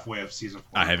 or halfway of season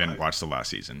 4. I haven't watched the last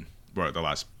season, or the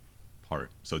last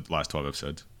part, so the last 12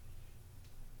 episodes.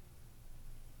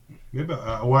 Maybe.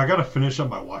 I gotta finish up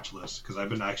my watch list because I've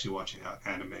been actually watching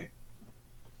anime.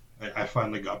 I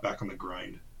finally got back on the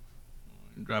grind.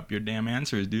 Drop your damn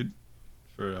answers, dude,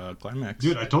 for climax.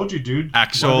 Dude, I told you, dude. Why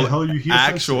Actual, the hell are you here,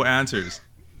 actual Sensei? answers.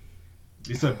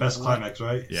 You said best climax,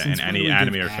 right? Yeah, Since in when any do we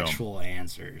anime give or film. actual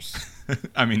answers.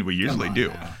 I mean, we usually on do.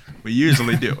 now. We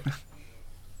usually do.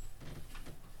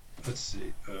 Let's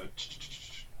see.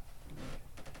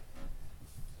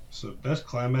 So best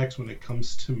climax when it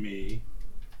comes to me,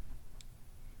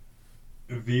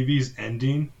 Vivi's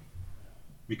ending,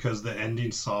 because the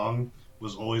ending song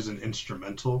was always an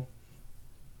instrumental,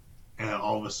 and then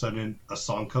all of a sudden a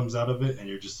song comes out of it, and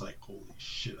you're just like, holy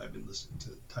shit! I've been listening to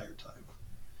the entire time,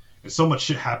 and so much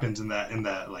shit happens in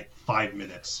that like 5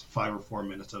 or 4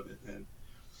 minutes of it, and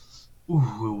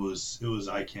ooh, it was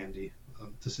eye candy,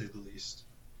 to say the least.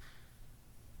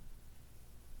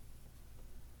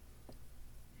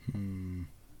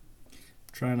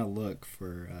 Trying to look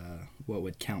for what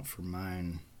would count for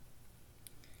mine.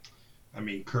 I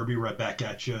mean, Kirby right back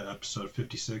at you, episode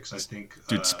 56, I think.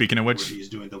 Dude, speaking of which, where he's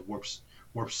doing the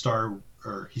warp star,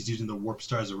 or he's using the warp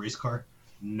star as a race car.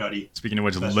 Nutty. speaking of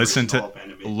which, Best listen race in all to of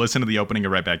anime. listen to the opening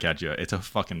of Right Back at You. It's a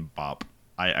fucking bop.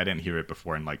 I didn't hear it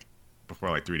before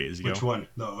 3 days ago. Which one?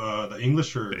 The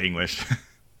English or The English.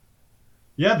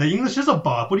 Yeah, the English is a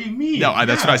bop. What do you mean? No,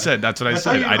 that's Yeah. what I said. That's what I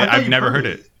said. thought I've you never heard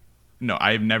heard it. No,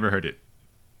 I've never heard it.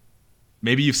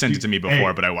 Maybe you've sent it to me before,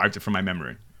 Hey. but I wiped it from my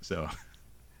memory. So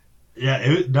Yeah,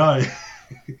 it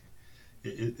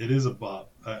is a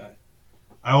bop.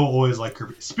 I will always like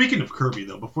Kirby. Speaking of Kirby,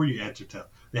 though, before you answer, Tell,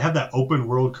 they have that open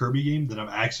world Kirby game that I'm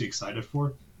actually excited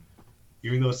for.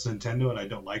 Even though it's Nintendo and I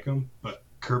don't like them, but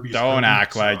Kirby's don't Kirby,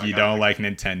 act so like I you gotta don't like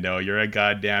Nintendo. You're a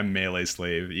goddamn Melee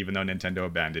slave, even though Nintendo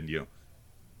abandoned you.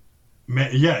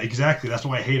 Yeah, exactly. That's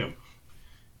why I hate them.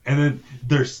 And then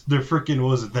there's their freaking, what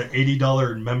was it, their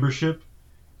 $80 membership?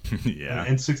 Yeah.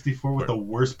 An N64 with the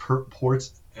worst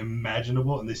ports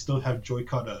imaginable, and they still have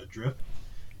Joy-Con drift.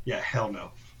 Yeah, hell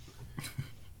no.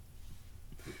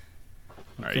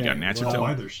 All right, you got an answer, well- Till?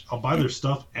 I'll buy their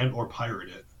stuff and or pirate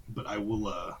it, but I will.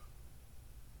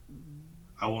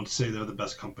 I won't say they're the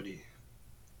best company.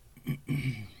 Are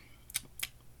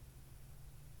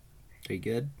you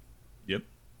good? Yep.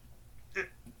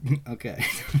 Okay.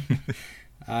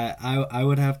 I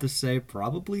would have to say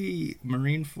probably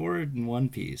Marineford and One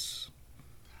Piece.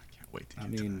 Can't wait to I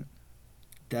get to mean,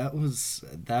 that was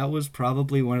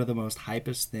probably one of the most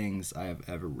hypest things I have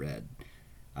ever read.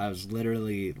 I was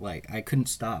literally like, I couldn't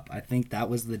stop. I think that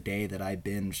was the day that I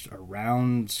binged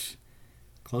around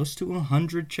close to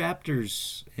 100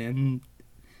 chapters in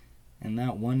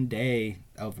that one day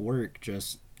of work.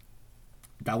 Just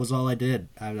that was all I did.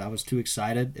 I was too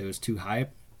excited. It was too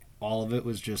hype. All of it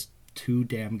was just too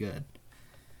damn good.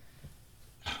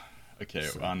 Okay,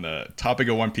 on the topic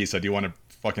of One Piece, I do want to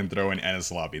fucking throw in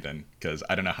Enies Lobby then, because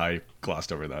I don't know how I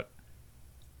glossed over that.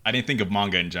 I didn't think of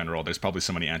manga in general. There's probably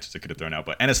so many answers I could have thrown out,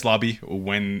 but Enies Lobby,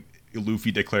 when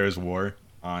Luffy declares war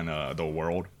on the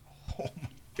world, oh my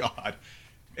god,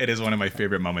 it is one of my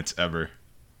favorite moments ever.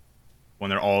 When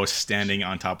they're all standing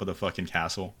on top of the fucking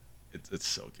castle, it's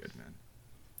so good, man.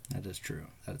 That is true.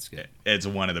 That's good. It's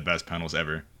one of the best panels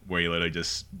ever, where he literally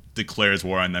just declares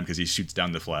war on them because he shoots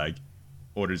down the flag,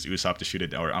 orders Usopp to shoot it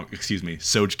down, or excuse me,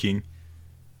 Soj King.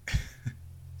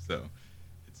 So,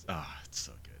 it's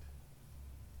so good.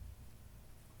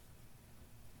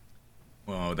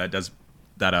 Well, that does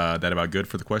that about good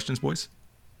for the questions, boys.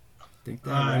 I think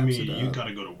that I wraps mean, it you up.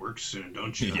 gotta go to work soon,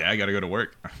 don't you? Yeah, I gotta go to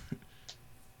work.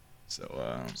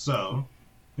 So, So,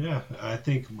 yeah, I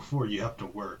think before you have to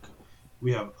work,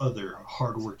 we have other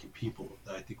hardworking people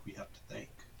that I think we have to thank.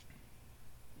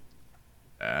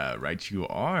 right you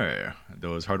are.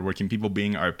 Those hardworking people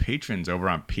being our patrons over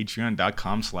on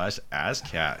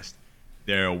patreon.com/AsCast.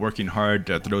 They're working hard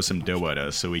to throw some dough at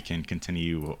us so we can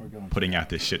continue putting out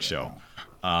this shit show.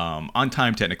 On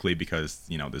time, technically, because,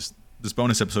 you know, this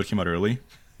bonus episode came out early.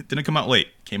 It didn't come out late.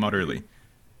 Came out early.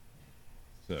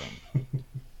 So,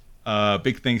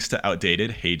 big thanks to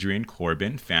Outdated, Hadrian,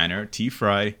 Corbin, Fanner,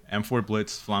 T-Fry, M4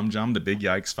 Blitz, Flamjam, The Big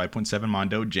Yikes, 5.7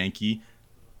 Mondo, Janky,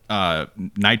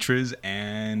 Nitrous,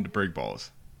 and Berg Balls.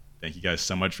 Thank you guys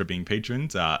so much for being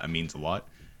patrons. It means a lot.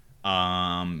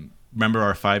 Remember,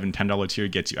 our $5 and $10 tier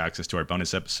gets you access to our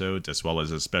bonus episodes, as well as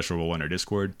a special role in our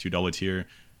Discord. $2 tier,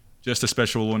 just a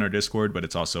special role in our Discord, but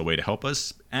it's also a way to help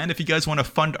us. And if you guys want to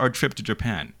fund our trip to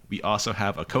Japan, we also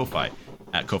have a Ko-Fi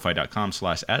at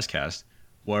ko-fi.com/ascast,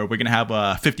 where we're going to have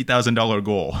a $50,000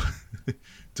 goal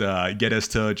to get us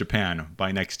to Japan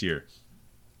by next year.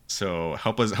 So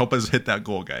help us hit that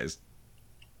goal, guys.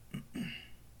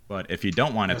 But if you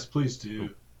don't want Yes, to, please do.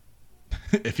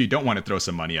 if you don't want to throw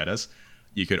some money at us,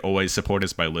 you could always support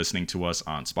us by listening to us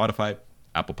on Spotify,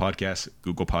 Apple Podcasts,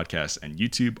 Google Podcasts, and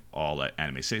YouTube, all at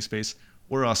Anime Safe Space.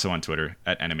 We're also on Twitter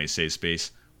at Anime Safe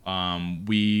Space.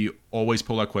 We always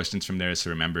pull out questions from there, so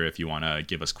remember, if you want to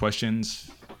give us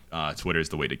questions, Twitter is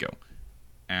the way to go.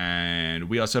 And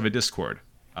we also have a Discord.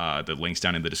 The link's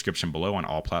down in the description below on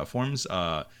all platforms.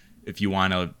 If you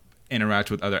want to interact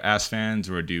with other Ass fans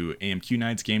or do AMQ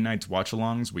nights, game nights,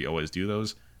 watch-alongs, we always do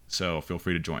those. So feel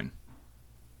free to join.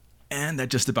 And that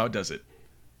just about does it.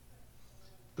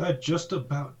 That just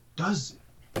about does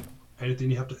it.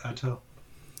 Anything you have to add, Tell?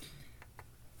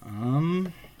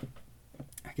 I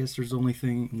guess there's only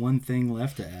one thing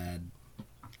left to add,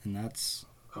 and that's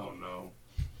Oh no.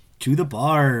 to the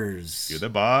bars. To the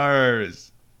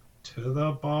bars. To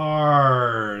the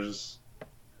bars.